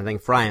 Like, it's the kind of thing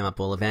Fry 'em Up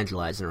will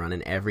evangelize and run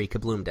in every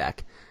Kabloom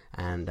deck.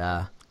 And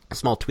a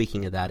small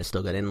tweaking of that is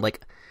still good. And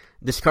like,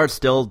 this card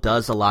still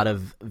does a lot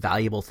of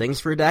valuable things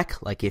for a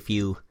deck. Like, if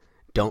you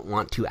don't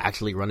want to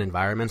actually run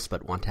environments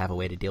but want to have a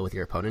way to deal with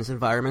your opponent's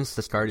environments,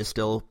 this card is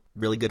still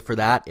really good for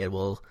that. It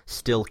will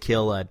still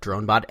kill a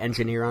Dronebot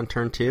Engineer on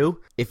turn 2.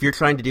 If you're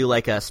trying to do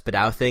like a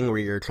Spadao thing where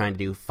you're trying to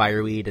do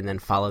Fireweed and then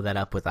follow that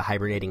up with a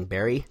Hibernating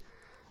Berry,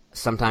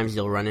 sometimes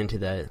you'll run into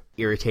the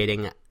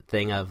irritating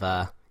thing of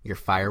your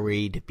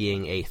Fireweed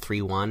being a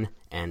 3/1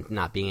 and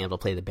not being able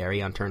to play the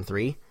Berry on turn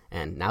 3.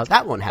 And now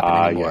that won't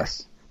happen anymore.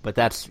 Yes. But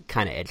that's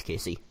kind of edge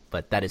casey.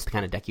 But that is the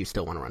kind of deck you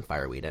still want to run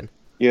Fireweed in.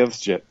 Yeah,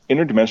 that's legit.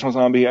 Interdimensional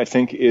Zombie, I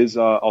think, is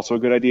also a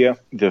good idea.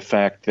 The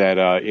fact that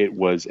it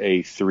was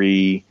a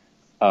 3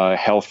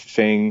 health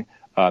thing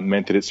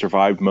meant that it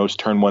survived most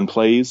turn 1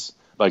 plays.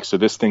 Like, so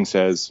this thing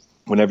says,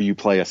 whenever you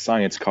play a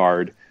science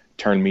card,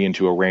 turn me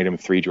into a random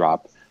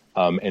 3-drop.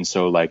 And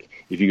so, like,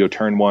 if you go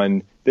turn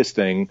 1, this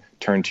thing,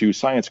 turn 2,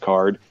 science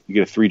card, you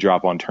get a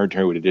 3-drop on turn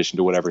 2 in addition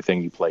to whatever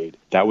thing you played.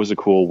 That was a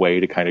cool way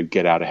to kind of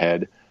get out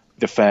ahead.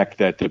 The fact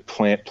that the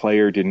plant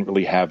player didn't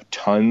really have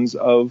tons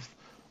of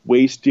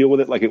ways to deal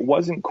with it. Like, it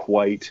wasn't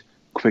quite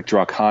Quick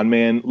Draw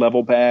Conman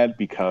level bad,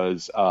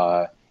 because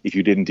if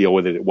you didn't deal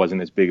with it, it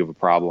wasn't as big of a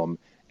problem.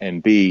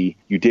 And B,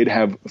 you did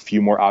have a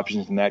few more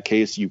options in that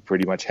case. You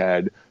pretty much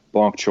had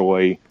Bonk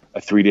Choi, a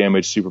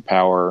 3-damage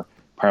superpower,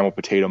 Primal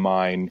Potato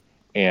Mine,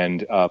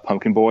 and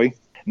Pumpkin Boy.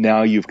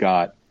 Now you've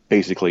got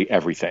basically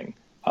everything.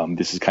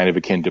 This is kind of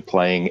akin to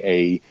playing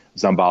a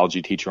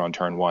Zombology teacher on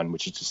turn 1,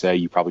 which is to say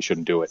you probably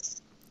shouldn't do it.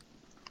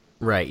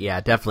 Right, yeah,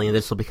 definitely.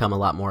 This will become a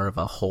lot more of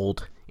a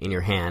hold in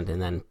your hand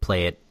and then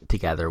play it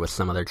together with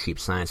some other cheap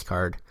science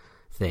card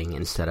thing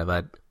instead of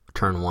a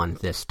turn 1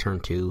 this, turn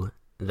 2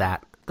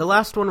 that. The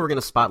last one we're going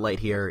to spotlight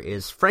here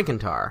is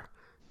Frankentar,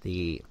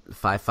 the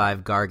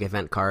 5/5 Garg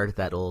event card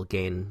that will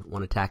gain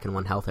 1 attack and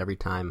 1 health every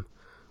time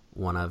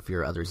one of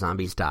your other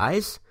zombies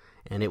dies,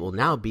 and it will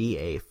now be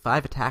a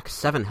 5 attack,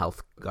 7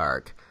 health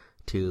Garg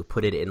to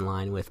put it in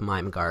line with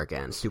Mime Garg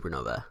and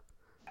Supernova.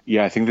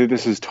 Yeah, I think that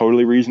this is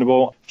totally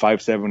reasonable.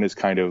 5/7 is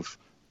kind of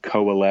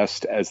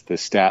coalesced as the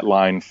stat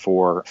line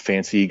for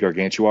fancy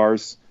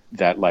Gargantuars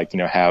that, like,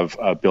 have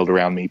build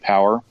around me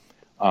power,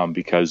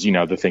 because,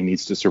 the thing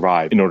needs to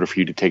survive in order for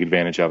you to take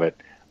advantage of it.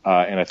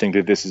 And I think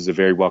that this is a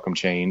very welcome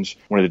change.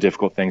 One of the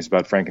difficult things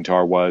about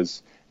Frankentar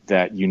was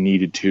that you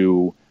needed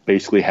to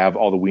basically have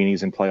all the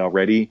weenies in play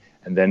already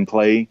and then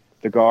play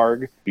the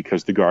Garg,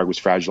 because the Garg was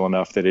fragile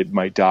enough that it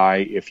might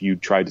die if you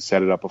tried to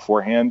set it up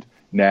beforehand.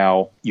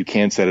 Now you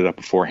can set it up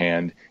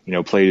beforehand,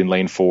 play it in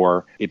lane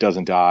 4, it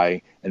doesn't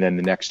die, and then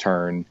the next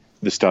turn,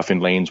 the stuff in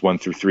lanes 1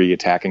 through 3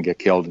 attack and get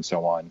killed and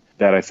so on.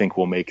 That, I think,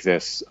 will make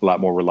this a lot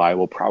more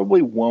reliable.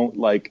 Probably won't,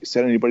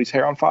 set anybody's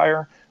hair on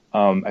fire.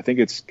 I think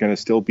it's going to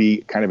still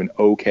be kind of an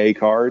okay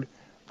card,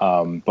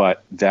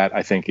 but that,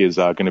 I think, is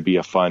going to be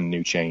a fun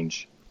new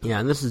change. Yeah,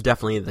 and this is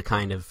definitely the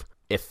kind of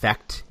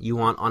effect you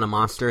want on a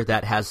monster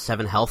that has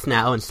 7 health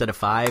now instead of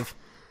 5,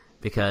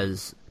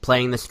 because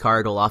playing this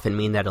card will often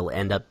mean that it'll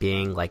end up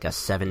being like a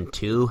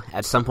 7/2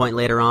 at some point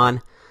later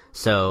on.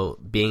 So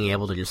being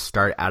able to just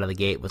start out of the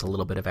gate with a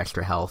little bit of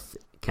extra health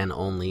can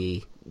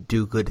only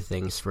do good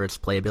things for its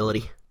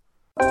playability.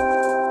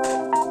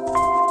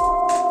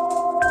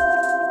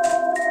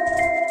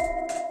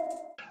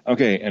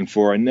 Okay, and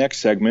for our next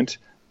segment,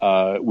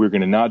 we're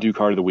going to not do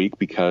Card of the Week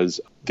because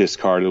this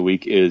Card of the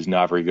Week is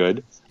not very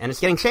good. And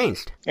it's getting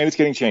changed.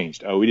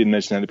 We didn't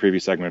mention that in the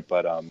previous segment,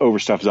 but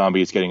Overstuffed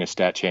Zombie is getting a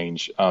stat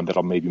change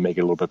that'll maybe make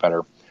it a little bit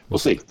better. We'll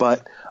see.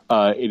 But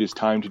it is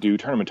time to do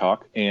tournament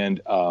talk,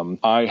 and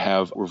I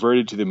have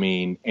reverted to the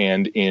mean,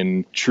 and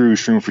in true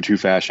Shroom for 2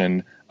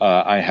 fashion,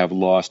 I have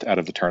lost out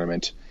of the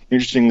tournament.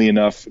 Interestingly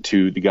enough,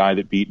 to the guy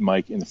that beat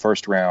Mike in the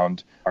first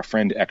round, our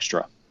friend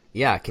Extra.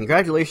 Yeah,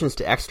 congratulations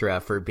to Extra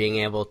for being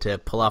able to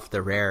pull off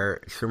the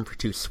rare Shroom for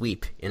 2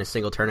 sweep in a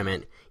single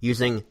tournament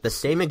using the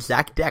same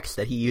exact decks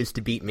that he used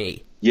to beat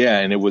me. Yeah,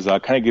 and it was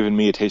kind of giving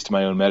me a taste of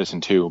my own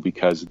medicine, too,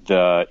 because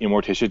the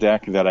Immorticia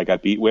deck that I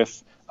got beat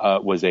with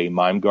was a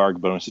Mime Garg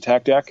bonus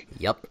attack deck.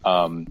 Yep.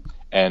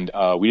 And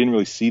we didn't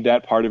really see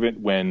that part of it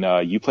when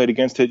you played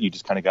against it. You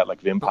just kind of got,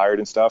 like, vampired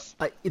and stuff.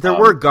 There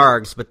were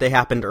Gargs, but they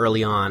happened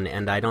early on,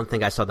 and I don't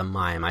think I saw the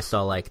Mime. I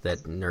saw, like, the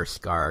Nurse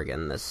Garg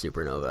and the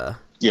Supernova.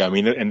 Yeah, I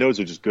mean, and those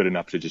are just good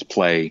enough to just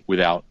play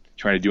without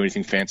trying to do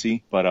anything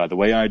fancy. But the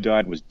way I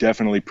died was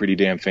definitely pretty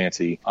damn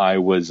fancy. I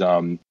was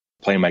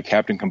playing my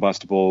Captain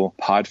Combustible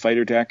Pod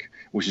Fighter deck,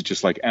 which is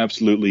just like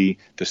absolutely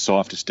the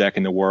softest deck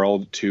in the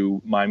world to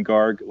Mime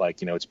Garg.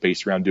 Like, it's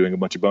based around doing a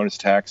bunch of bonus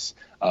attacks.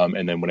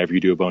 And then whenever you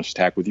do a bonus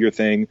attack with your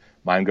thing,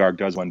 Mime Garg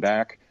does one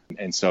back.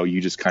 And so you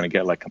just kind of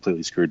get like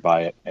completely screwed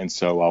by it. And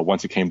so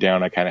once it came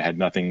down, I kind of had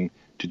nothing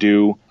to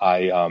do.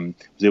 I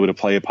was able to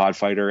play a Pod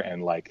Fighter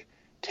and like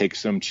take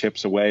some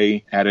chips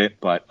away at it.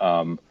 But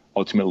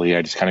ultimately,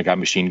 I just kind of got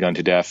machine gunned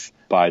to death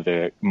by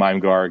the Mime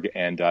Garg,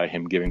 and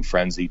him giving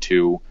Frenzy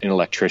to an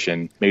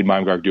Electrician made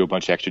Mime Garg do a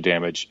bunch of extra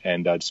damage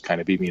and just kind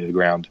of beat me to the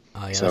ground.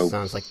 Oh, yeah, so, that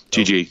sounds like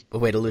GG. A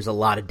way to lose a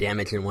lot of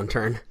damage in one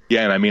turn.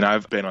 Yeah, and I mean,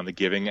 I've been on the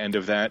giving end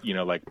of that,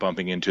 like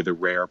bumping into the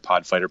rare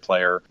Pod Fighter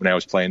player when I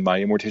was playing my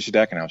Immorticia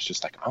deck, and I was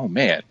just like, oh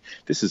man,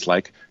 this is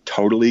like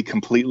totally,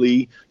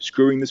 completely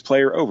screwing this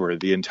player over.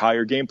 The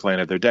entire game plan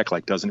of their deck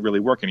like doesn't really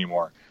work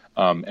anymore.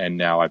 And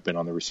now I've been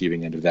on the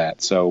receiving end of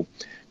that. So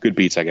good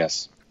beats, I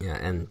guess. Yeah,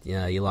 and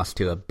you lost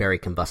to a Berry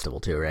Combustible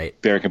too, right?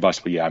 Berry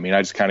Combustible, yeah. I mean,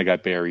 I just kind of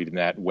got buried in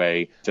that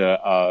way.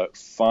 The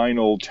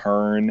final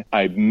turn,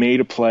 I made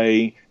a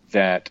play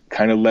that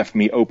kind of left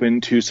me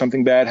open to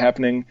something bad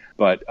happening.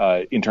 But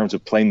in terms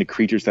of playing the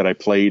creatures that I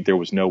played, there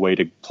was no way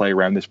to play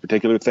around this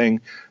particular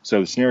thing.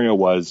 So the scenario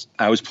was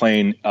I was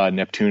playing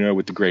Neptuna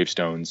with the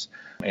Gravestones,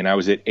 and I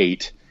was at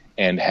 8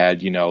 and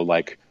had,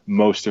 like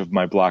most of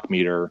my block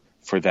meter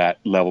for that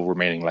level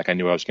remaining. Like I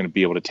knew I was going to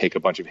be able to take a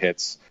bunch of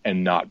hits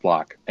and not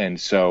block. And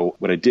so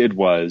what I did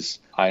was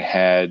I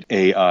had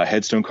a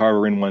Headstone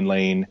Carver in one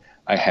lane.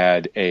 I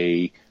had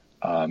a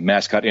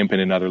Mascot Imp in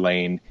another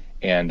lane.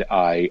 And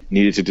I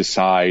needed to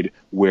decide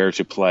where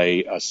to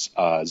play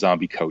a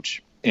Zombie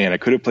Coach. And I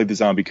could have played the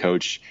Zombie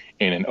Coach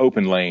in an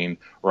open lane,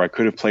 or I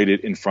could have played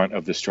it in front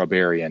of the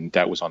Strawberrian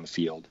that was on the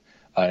field.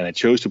 And I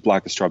chose to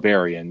block the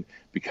Strawberrian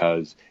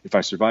because if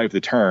I survived the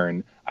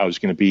turn, I was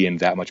going to be in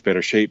that much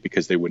better shape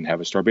because they wouldn't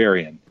have a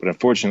Strawberrian. But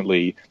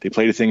unfortunately, they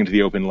played a thing into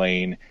the open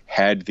lane,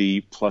 had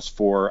the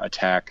 +4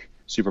 attack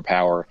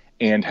superpower,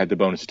 and had the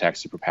bonus attack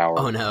superpower.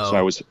 Oh no!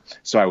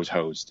 So I was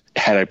hosed.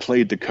 Had I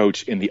played the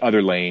coach in the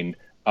other lane,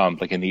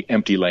 like in the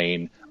empty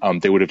lane,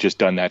 they would have just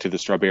done that to the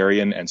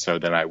Strawberrian, and so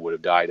then I would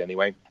have died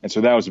anyway. And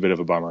so that was a bit of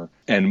a bummer.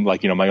 And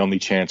my only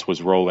chance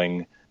was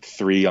rolling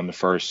 3 on the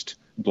first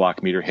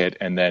block meter hit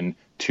and then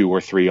 2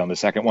 or 3 on the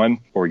second one,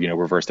 or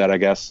reverse that, I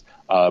guess.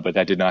 But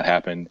that did not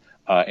happen,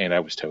 and I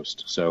was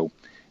toast. So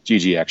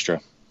GG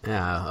Extra.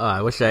 Yeah,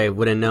 I wish I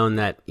would have known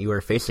that you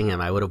were facing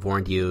him. I would have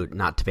warned you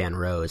not to ban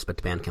Rose, but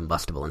to ban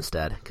Combustible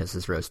instead, because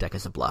his Rose deck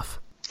is a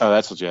bluff. Oh,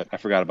 that's legit. I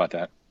forgot about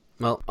that.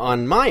 Well,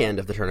 on my end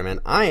of the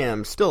tournament, I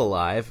am still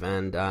alive,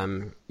 and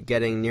I'm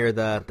getting near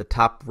the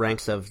top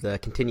ranks of the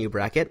continue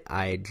bracket.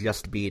 I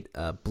just beat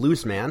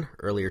Bluesman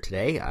earlier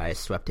today. I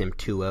swept him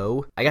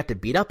 2-0. I got to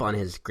beat up on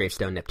his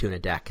Gravestone Neptuna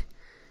deck,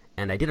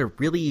 and I did a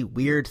really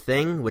weird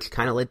thing, which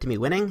kind of led to me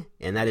winning,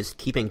 and that is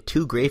keeping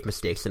 2 Grave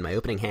Mistakes in my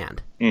opening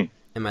hand.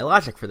 And my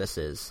logic for this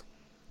is,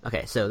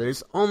 okay, so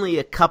there's only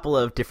a couple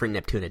of different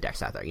Neptuna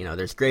decks out there.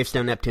 There's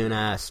Gravestone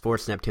Neptuna,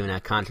 Sports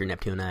Neptuna, Conjure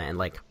Neptuna,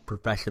 and,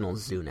 Professional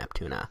Zoo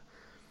Neptuna.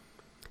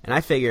 And I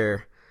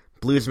figure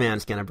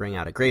Bluesman's going to bring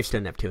out a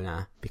Gravestone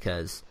Neptuna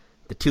because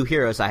the 2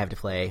 heroes I have to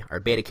play are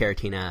Beta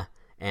Caratina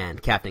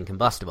and Captain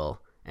Combustible.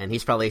 And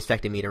he's probably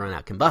expecting me to run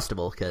out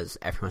Combustible because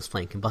everyone's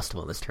playing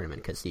Combustible in this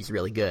tournament because he's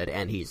really good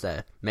and he's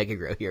a Mega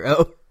Grow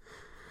hero.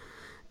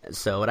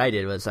 So what I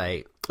did was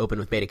I opened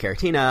with Beta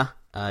Caratina,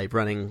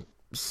 running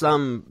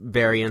some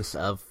variants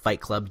of Fight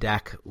Club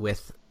deck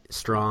with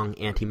strong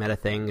anti-meta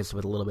things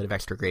with a little bit of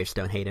extra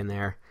Gravestone hate in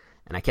there.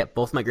 And I kept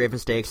both my Grave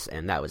Mistakes,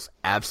 and that was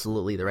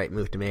absolutely the right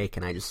move to make,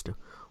 and I just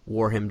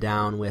wore him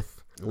down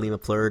with Lima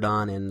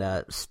Pleurodon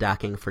and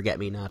stacking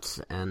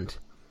Forget-Me-Nuts, and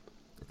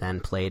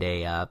then played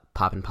a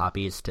Poppin'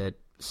 Poppies to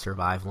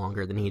survive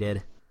longer than he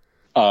did.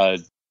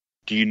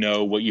 Do you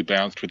know what you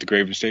bounced with the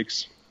Grave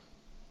Mistakes?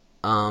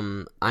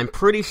 I'm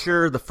pretty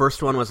sure the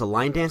first one was a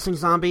Line Dancing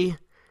Zombie,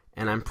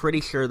 and I'm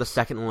pretty sure the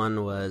second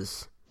one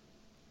was,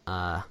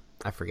 I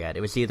forget.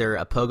 It was either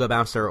a Pogo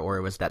Bouncer or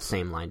it was that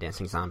same Line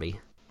Dancing Zombie.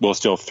 Well,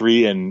 still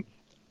 3 and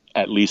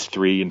at least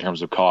 3 in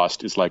terms of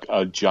cost is like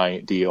a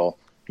giant deal,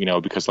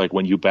 because like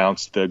when you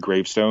bounce the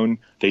Gravestone,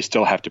 they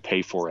still have to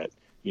pay for it.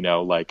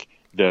 Like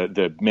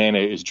the mana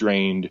is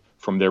drained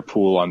from their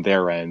pool on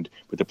their end,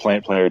 but the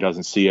plant player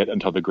doesn't see it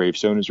until the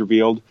Gravestone is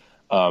revealed.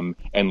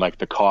 And like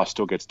the cost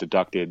still gets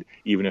deducted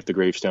even if the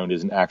Gravestone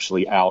isn't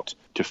actually out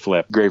to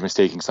flip. Grave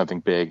Mistaking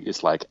something big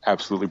is like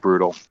absolutely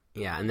brutal.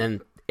 Yeah, and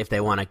then if they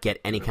want to get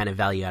any kind of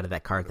value out of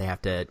that card, they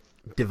have to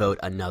devote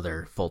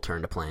another full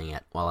turn to playing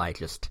it, while I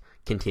just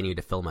continue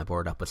to fill my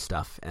board up with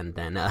stuff. And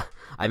then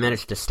I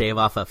managed to stave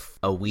off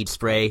a weed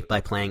spray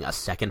by playing a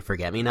second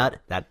Forget-Me-Not.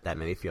 That made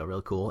me feel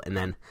real cool. And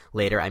then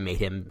later I made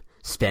him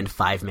spend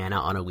 5 mana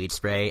on a weed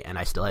spray, and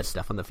I still had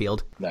stuff on the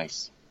field.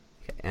 Nice.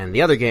 And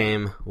the other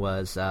game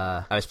was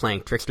I was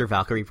playing Trickster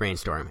Valkyrie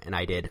Brainstorm, and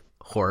I did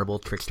horrible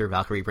Trickster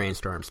Valkyrie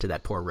Brainstorms to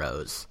that poor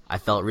Rose. I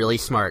felt really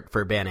smart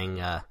for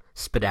banning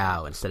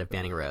Spadao instead of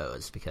banning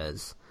Rose,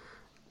 because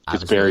I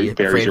was really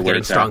afraid of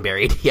getting strong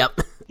buried.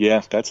 Yep.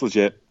 Yeah, that's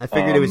legit. I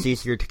figured it was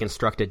easier to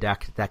construct a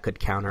deck that could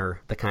counter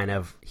the kind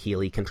of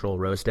Healy control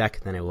Rose deck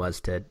than it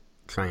was to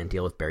try and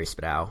deal with Bury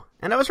Spadao.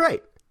 And I was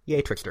right.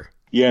 Yay, Trickster.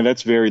 Yeah,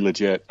 that's very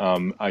legit.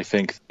 I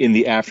think in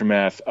the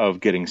aftermath of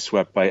getting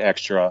swept by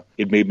Extra,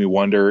 it made me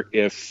wonder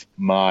if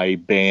my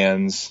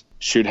bans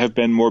should have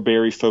been more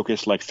berry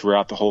focused, like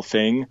throughout the whole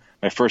thing.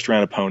 My first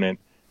round opponent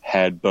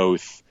had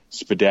both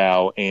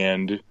Spadao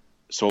and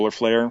Solar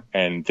Flare,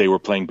 and they were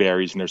playing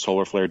berries in their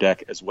Solar Flare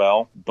deck as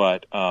well.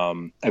 But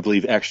I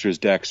believe Extra's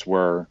decks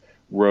were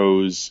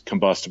Rose,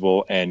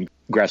 Combustible, and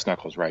Grass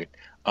Knuckles, right?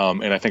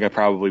 And I think I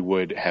probably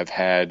would have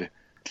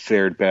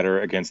fared better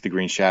against the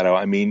Green Shadow.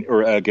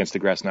 Or against the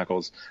Grass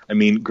Knuckles.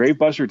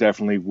 Gravebuster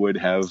definitely would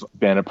have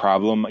been a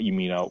problem.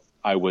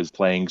 I was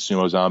playing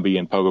Sumo Zombie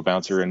and Pogo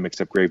Bouncer and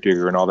Mixed Up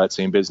Gravedigger and all that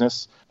same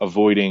business.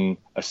 Avoiding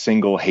a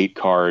single hate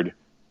card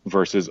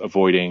versus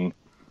avoiding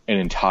an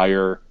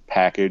entire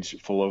package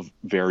full of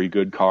very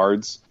good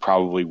cards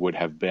probably would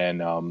have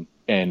been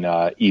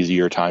an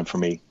easier time for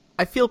me.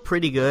 I feel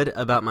pretty good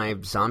about my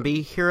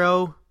zombie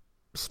hero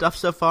stuff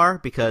so far,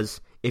 because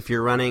if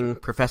you're running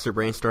Professor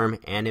Brainstorm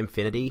and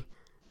Infinity,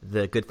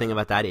 the good thing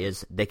about that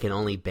is they can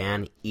only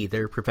ban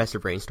either Professor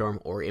Brainstorm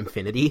or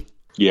Infinity.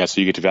 Yeah,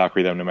 so you get to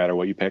Valkyrie them no matter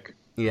what you pick.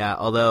 Yeah,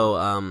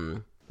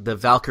 although the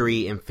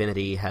Valkyrie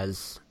Infinity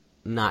has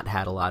not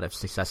had a lot of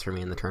success for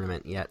me in the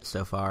tournament yet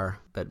so far,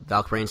 but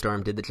Valk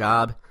Brainstorm did the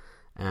job.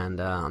 And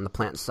on the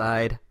plant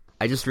side,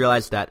 I just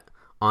realized that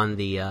on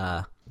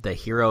the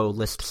hero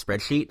list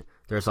spreadsheet,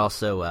 there's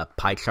also a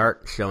pie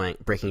chart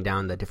breaking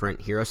down the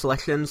different hero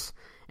selections,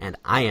 and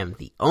I am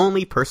the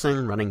only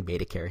person running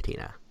Beta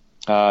Caratina.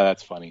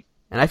 That's funny.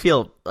 And I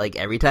feel like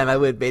every time I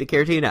win Beta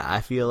Caratina,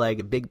 I feel like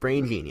a big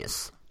brain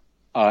genius.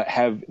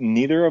 Have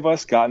neither of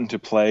us gotten to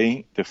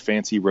play the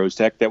fancy Rose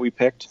deck that we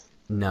picked?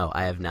 No,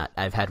 I have not.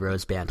 I've had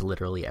Rose banned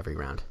literally every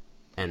round.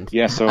 And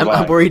yeah, so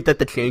I'm worried that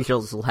the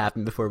changes will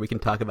happen before we can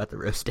talk about the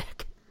Rose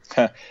deck.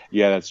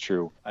 Yeah, that's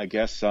true. I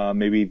guess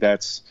maybe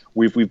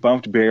we've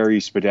bumped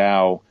Barry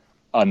Spadao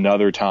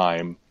another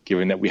time,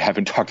 given that we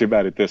haven't talked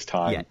about it this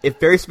time. Yeah, if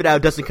Barry Spadao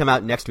doesn't come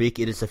out next week,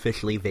 it is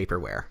officially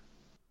Vaporware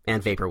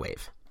and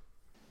Vaporwave.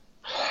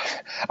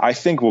 I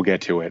think we'll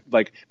get to it.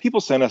 Like, people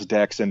send us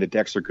decks, and the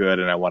decks are good,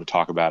 and I want to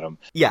talk about them.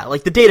 Yeah,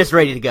 like, the data's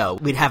ready to go.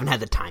 We haven't had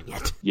the time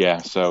yet. Yeah,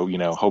 so,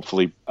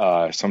 hopefully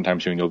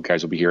sometime soon you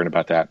guys will be hearing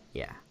about that.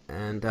 Yeah,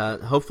 and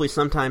hopefully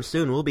sometime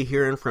soon we'll be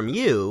hearing from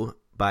you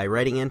by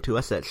writing into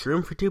us at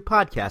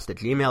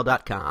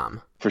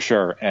shroomfor2podcast@gmail.com. For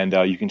sure, and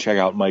you can check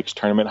out Mike's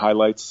tournament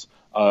highlights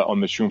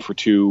on the Shroom for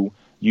 2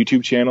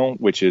 YouTube channel,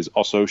 which is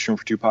also Shroom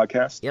for 2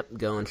 podcast. Yep,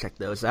 go and check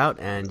those out,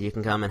 and you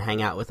can come and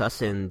hang out with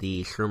us in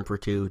the Shroom for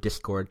 2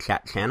 Discord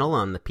chat channel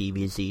on the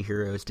PVZ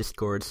Heroes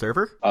Discord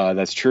server.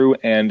 That's true,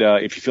 and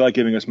if you feel like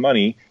giving us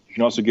money, you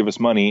can also give us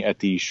money at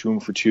the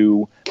Shroom for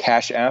 2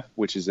 Cash app,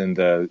 which is in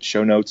the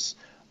show notes.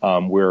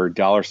 We're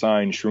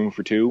 $Shroom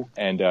for 2,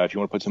 and if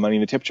you want to put some money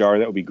in the tip jar,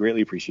 that would be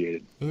greatly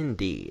appreciated.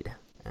 Indeed.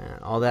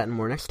 All that and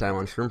more next time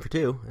on Shroom for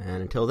 2,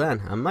 and until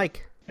then, I'm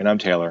Mike. And I'm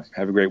Taylor.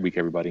 Have a great week,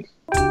 everybody.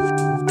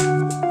 Are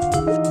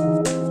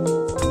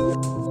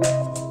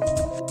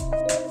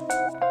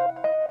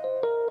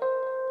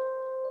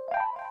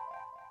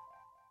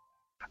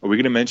we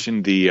going to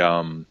mention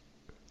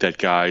that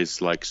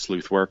guy's like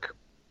sleuth work?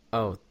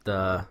 Oh,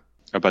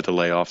 about the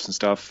layoffs and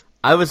stuff?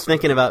 I was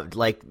thinking about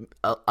like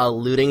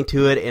alluding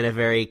to it in a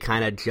very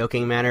kind of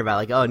joking manner about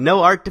like, oh,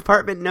 no art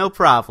department, no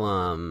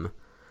problem.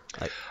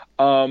 Like,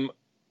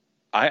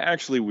 I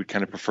actually would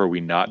kind of prefer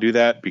we not do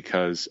that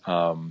because,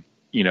 to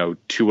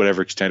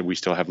whatever extent we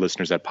still have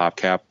listeners at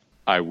PopCap,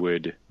 we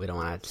don't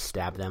want to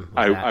stab them.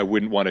 I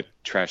wouldn't want to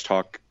trash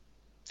talk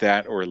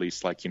that, or at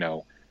least I'm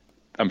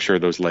sure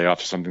those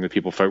layoffs are something that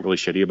people felt really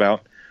shitty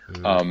about.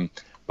 Mm-hmm.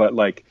 But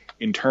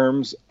in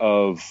terms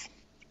of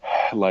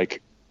I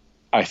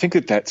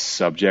think that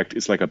subject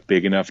is a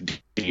big enough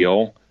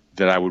deal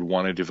that I would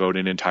want to devote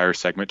an entire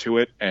segment to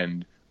it,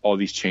 and all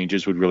these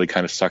changes would really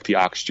kind of suck the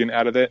oxygen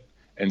out of it.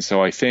 And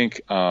so I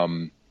think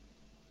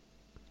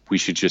we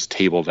should just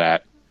table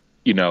that,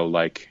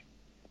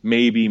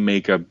 maybe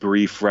make a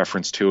brief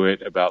reference to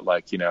it about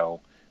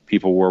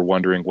people were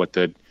wondering what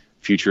the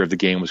future of the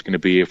game was going to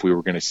be, if we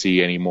were going to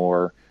see any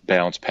more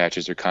balance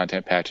patches or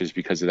content patches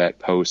because of that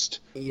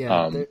post.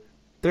 Yeah,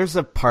 there's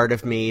a part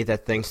of me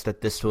that thinks that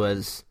this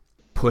was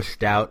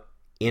pushed out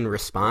in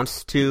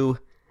response to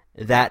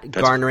that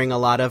garnering a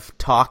lot of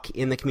talk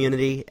in the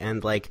community,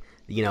 and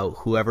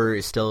whoever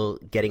is still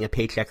getting a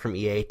paycheck from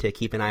EA to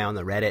keep an eye on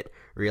the Reddit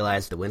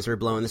realized the winds were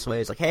blowing this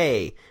way. It's like,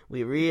 hey,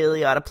 we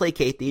really ought to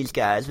placate these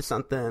guys with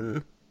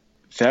something.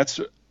 That's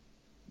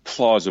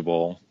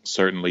plausible.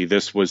 Certainly,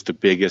 this was the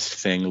biggest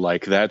thing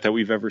like that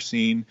we've ever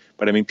seen.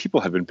 But I mean,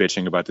 people have been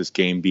bitching about this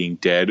game being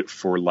dead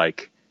for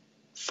like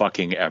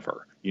fucking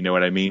ever. You know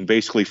what I mean?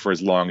 Basically, for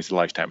as long as the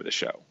lifetime of the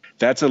show.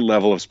 That's a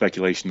level of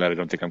speculation that I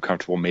don't think I'm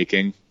comfortable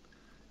making.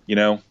 You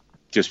know,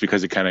 just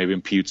because it kind of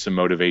imputes some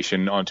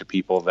motivation onto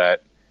people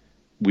that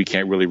we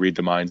can't really read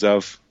the minds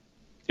of.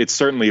 It's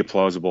certainly a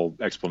plausible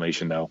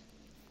explanation, though.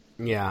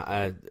 Yeah,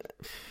 I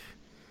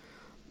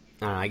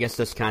don't know, I guess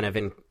this kind of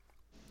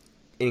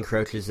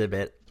encroaches a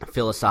bit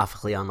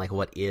philosophically on like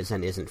what is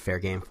and isn't fair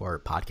game for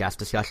podcast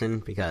discussion,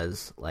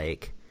 because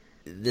like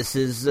this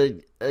is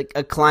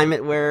a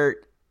climate where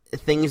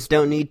things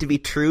don't need to be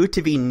true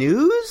to be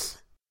news.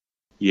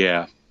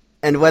 Yeah.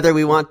 And whether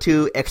we want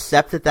to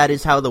accept that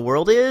is how the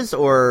world is,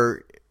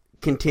 or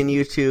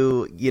continue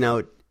to, you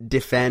know,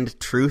 defend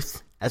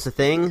truth as a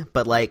thing,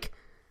 but like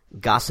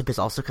gossip is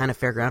also kind of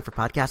fair ground for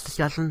podcast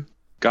discussion.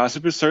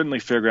 Gossip is certainly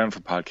fair ground for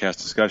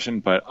podcast discussion,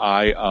 but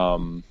I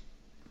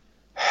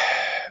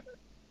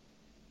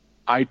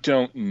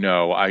don't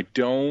know. I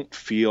don't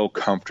feel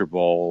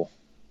comfortable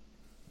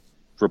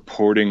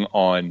reporting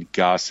on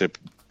gossip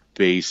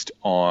based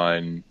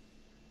on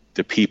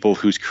the people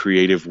whose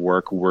creative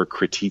work we're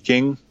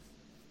critiquing.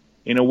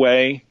 In a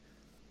way,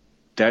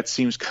 that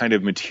seems kind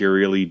of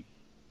materially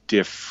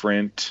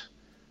different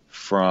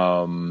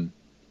from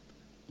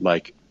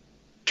like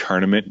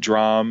tournament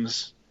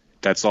dramas.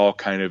 That's all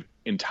kind of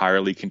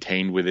entirely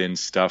contained within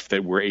stuff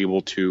that we're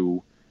able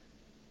to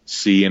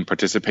see and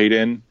participate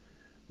in,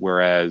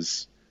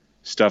 whereas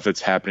stuff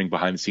that's happening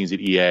behind the scenes at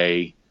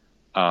EA,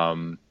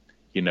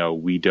 you know,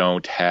 we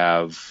don't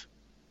have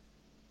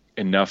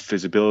enough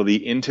visibility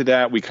into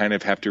that. We kind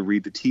of have to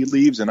read the tea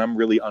leaves, and I'm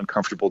really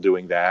uncomfortable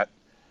doing that.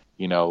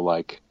 You know,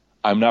 like,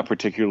 I'm not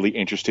particularly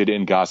interested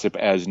in gossip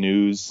as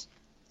news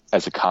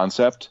as a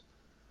concept.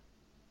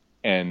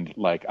 And,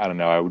 like, I don't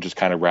know, I would just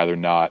kind of rather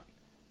not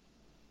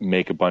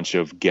make a bunch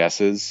of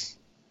guesses.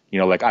 You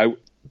know, like,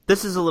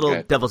 This is a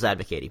little devil's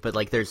advocate, but,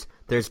 like,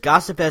 there's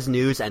gossip as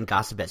news and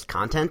gossip as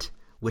content,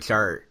 which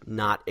are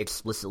not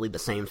explicitly the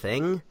same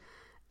thing.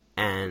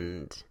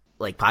 And,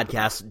 like,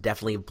 podcasts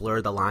definitely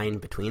blur the line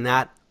between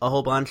that a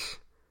whole bunch.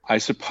 I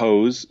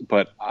suppose,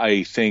 but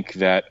I think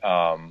that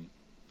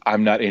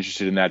I'm not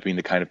interested in that being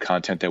the kind of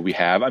content that we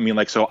have. I mean,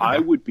 like, so I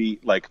would be,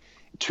 like,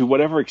 to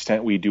whatever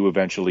extent we do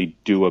eventually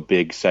do a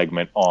big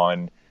segment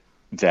on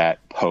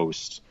that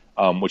post,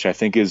 which I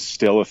think is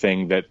still a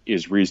thing that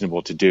is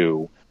reasonable to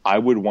do, I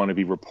would want to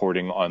be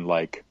reporting on,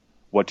 like,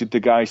 what did the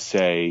guy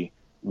say?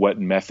 What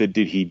method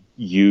did he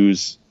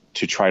use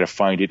to try to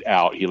find it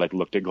out? He, like,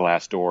 looked at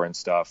Glassdoor and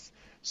stuff,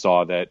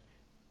 saw that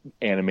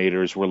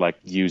animators were, like,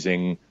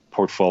 using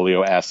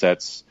portfolio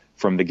assets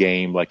from the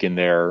game, like, in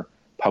their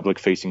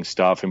public-facing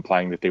stuff,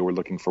 implying that they were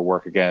looking for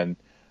work again,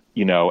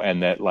 you know,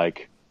 and that,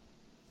 like,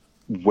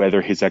 whether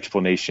his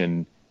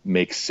explanation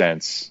makes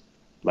sense,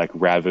 like,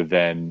 rather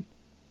than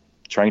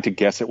trying to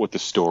guess at what the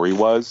story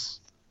was,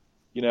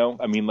 you know?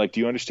 I mean, like, do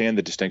you understand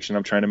the distinction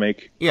I'm trying to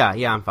make? Yeah,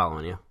 I'm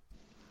following you.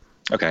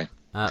 Okay.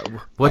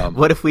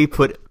 What if we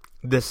put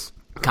this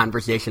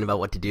conversation about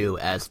what to do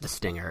as the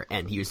stinger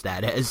and use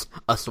that as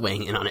us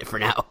weighing in on it for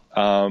now?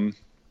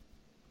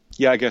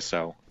 Yeah, I guess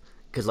so.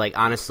 Because, like,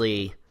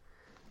 honestly,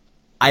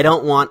 I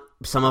don't want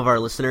some of our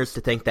listeners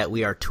to think that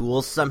we are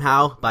tools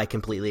somehow by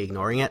completely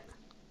ignoring it,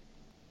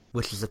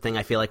 which is a thing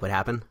I feel like would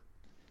happen.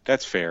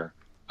 That's fair.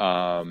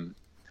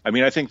 I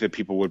mean, I think that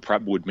people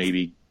would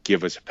maybe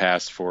give us a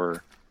pass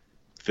for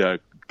the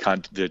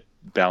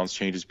balance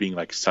changes being,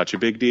 like, such a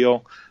big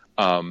deal.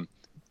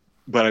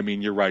 But I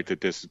mean, you're right that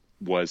this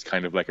was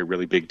kind of like a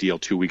really big deal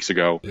 2 weeks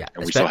ago,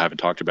 and we still haven't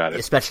talked about it.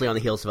 Especially on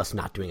the heels of us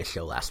not doing a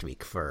show last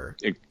week for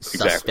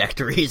suspect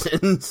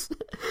reasons.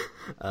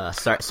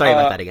 Sorry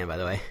about that again, by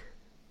the way.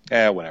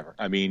 Whatever.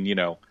 I mean, you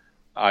know,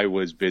 I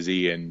was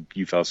busy and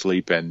you fell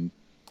asleep and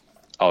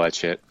all that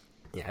shit.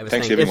 Yeah, it was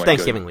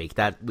Thanksgiving week.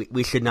 That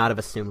we should not have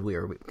assumed we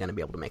were going to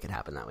be able to make it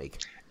happen that week.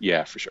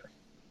 Yeah, for sure.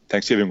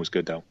 Thanksgiving was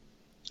good, though.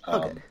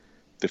 Good.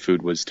 The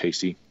food was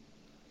tasty.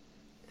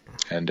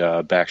 And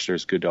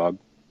Baxter's good dog.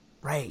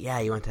 Right, yeah,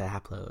 you went to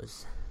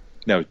Haplo's.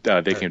 No,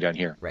 they came down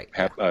here. Right.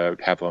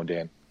 Haplo and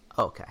Dan.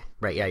 Oh, okay.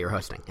 Right, yeah, you're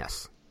hosting.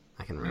 Yes.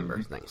 I can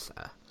remember things.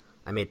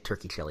 I made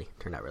turkey chili.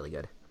 Turned out really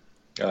good.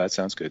 Oh, that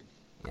sounds good.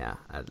 Yeah,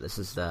 this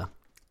is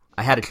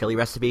I had a chili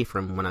recipe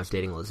from when I was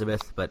dating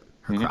Elizabeth, but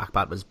her crock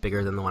pot was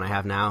bigger than the one I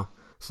have now.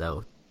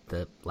 So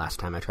the last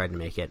time I tried to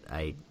make it,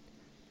 I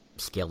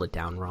scaled it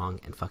down wrong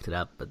and fucked it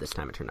up, but this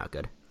time it turned out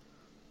good.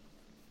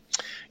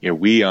 Yeah,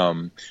 we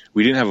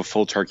didn't have a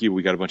full turkey.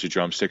 We got a bunch of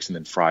drumsticks and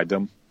then fried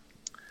them.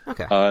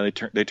 Okay.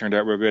 They turned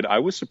out real good. I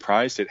was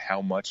surprised at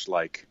how much,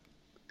 like,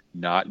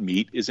 not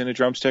meat is in a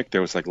drumstick.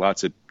 There was, like,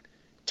 lots of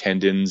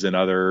tendons and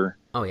other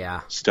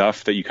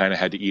stuff that you kind of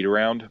had to eat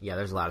around. Yeah,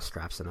 there's a lot of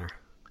straps in there.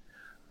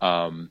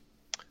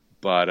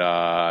 But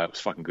it was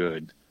fucking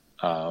good.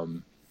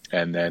 And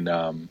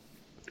then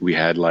we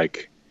had,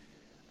 like,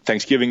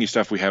 Thanksgiving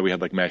stuff. We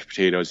had like mashed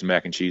potatoes and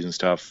mac and cheese and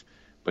stuff.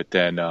 But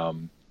then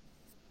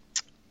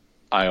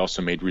I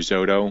also made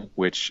risotto,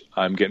 which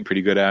I'm getting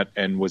pretty good at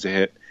and was a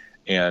hit.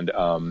 And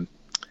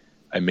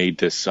I made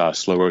this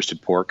slow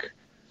roasted pork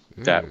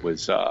that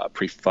was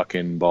pretty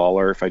fucking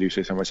baller, if I do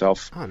say so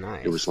myself. Oh,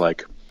 nice. It was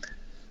like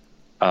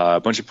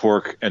a bunch of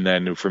pork, and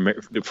then for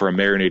a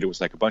marinade, it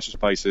was like a bunch of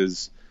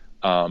spices,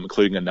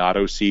 including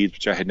annatto seeds,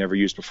 which I had never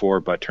used before,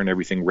 but turned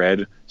everything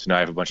red. So now I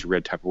have a bunch of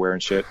red Tupperware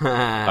and shit.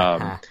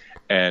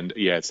 And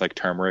yeah, it's like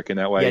turmeric in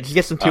that way. Yeah, just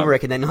get some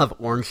turmeric, and then you'll have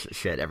orange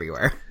shit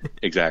everywhere.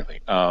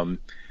 Exactly. And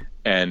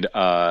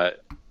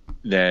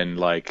then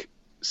like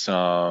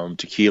some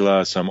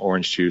tequila, some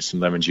orange juice, some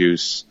lemon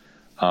juice,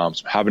 some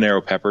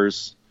habanero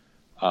peppers,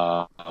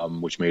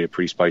 which made it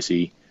pretty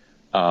spicy,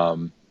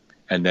 and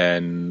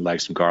then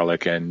like some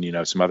garlic and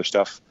some other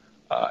stuff.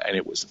 And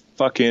it was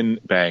fucking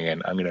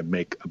banging. I'm gonna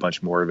make a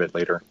bunch more of it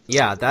later.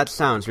 Yeah, that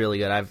sounds really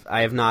good.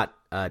 I have not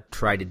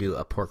tried to do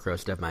a pork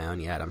roast of my own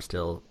yet. I'm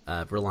still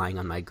relying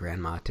on my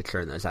grandma to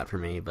churn those out for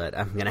me, but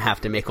I'm gonna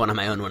have to make one of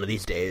my own one of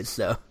these days.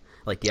 So,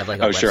 like, do you have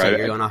like a website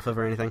you're going off of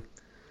or anything?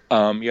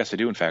 Yes, I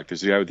do. In fact,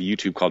 there's a guy with the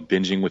YouTube called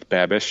Binging with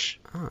Babish,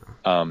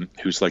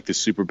 who's like this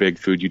super big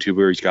food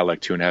YouTuber. He's got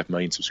like 2.5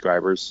 million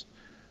subscribers,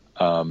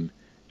 and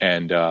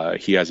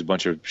he has a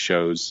bunch of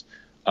shows.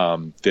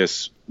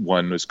 This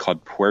one was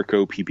called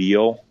Puerco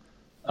Pibil.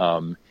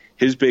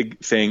 His big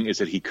thing is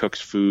that he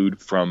cooks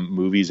food from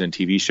movies and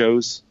TV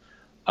shows.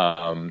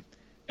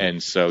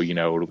 And so,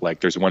 like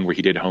there's one where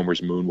he did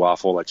Homer's Moon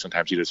Waffle. Like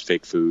sometimes he does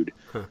fake food,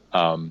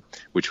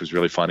 which was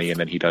really funny. And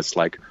then he does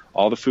like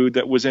all the food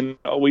that was in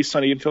Always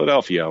Sunny in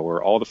Philadelphia,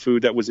 or all the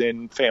food that was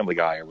in Family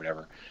Guy or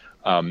whatever.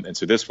 And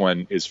so this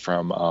one is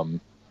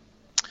from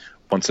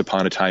Once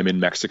Upon a Time in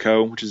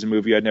Mexico, which is a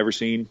movie I'd never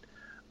seen.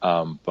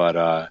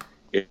 But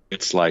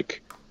it's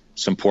like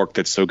some pork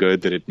that's so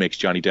good that it makes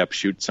Johnny Depp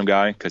shoot some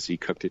guy because he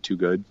cooked it too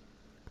good.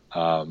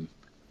 And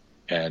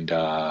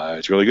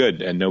it's really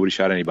good, and nobody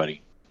shot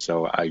anybody.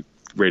 So I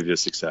rated it a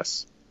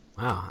success.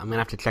 Wow, I'm going to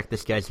have to check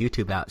this guy's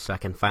YouTube out so I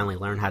can finally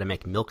learn how to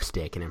make milk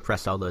steak and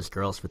impress all those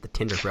girls with the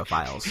Tinder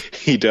profiles.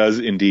 He does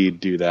indeed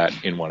do that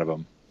in one of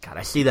them. God,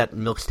 I see that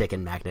milk steak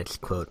and magnets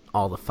quote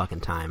all the fucking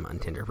time on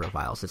Tinder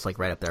profiles. It's like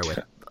right up there with,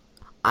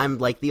 I'm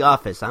like The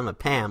Office, I'm a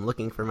Pam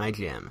looking for my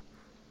gym.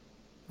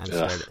 I'm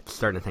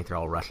starting to think they're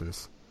all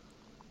Russians.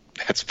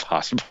 That's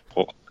possible.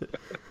 All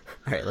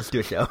right, let's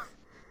do a show.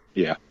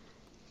 Yeah.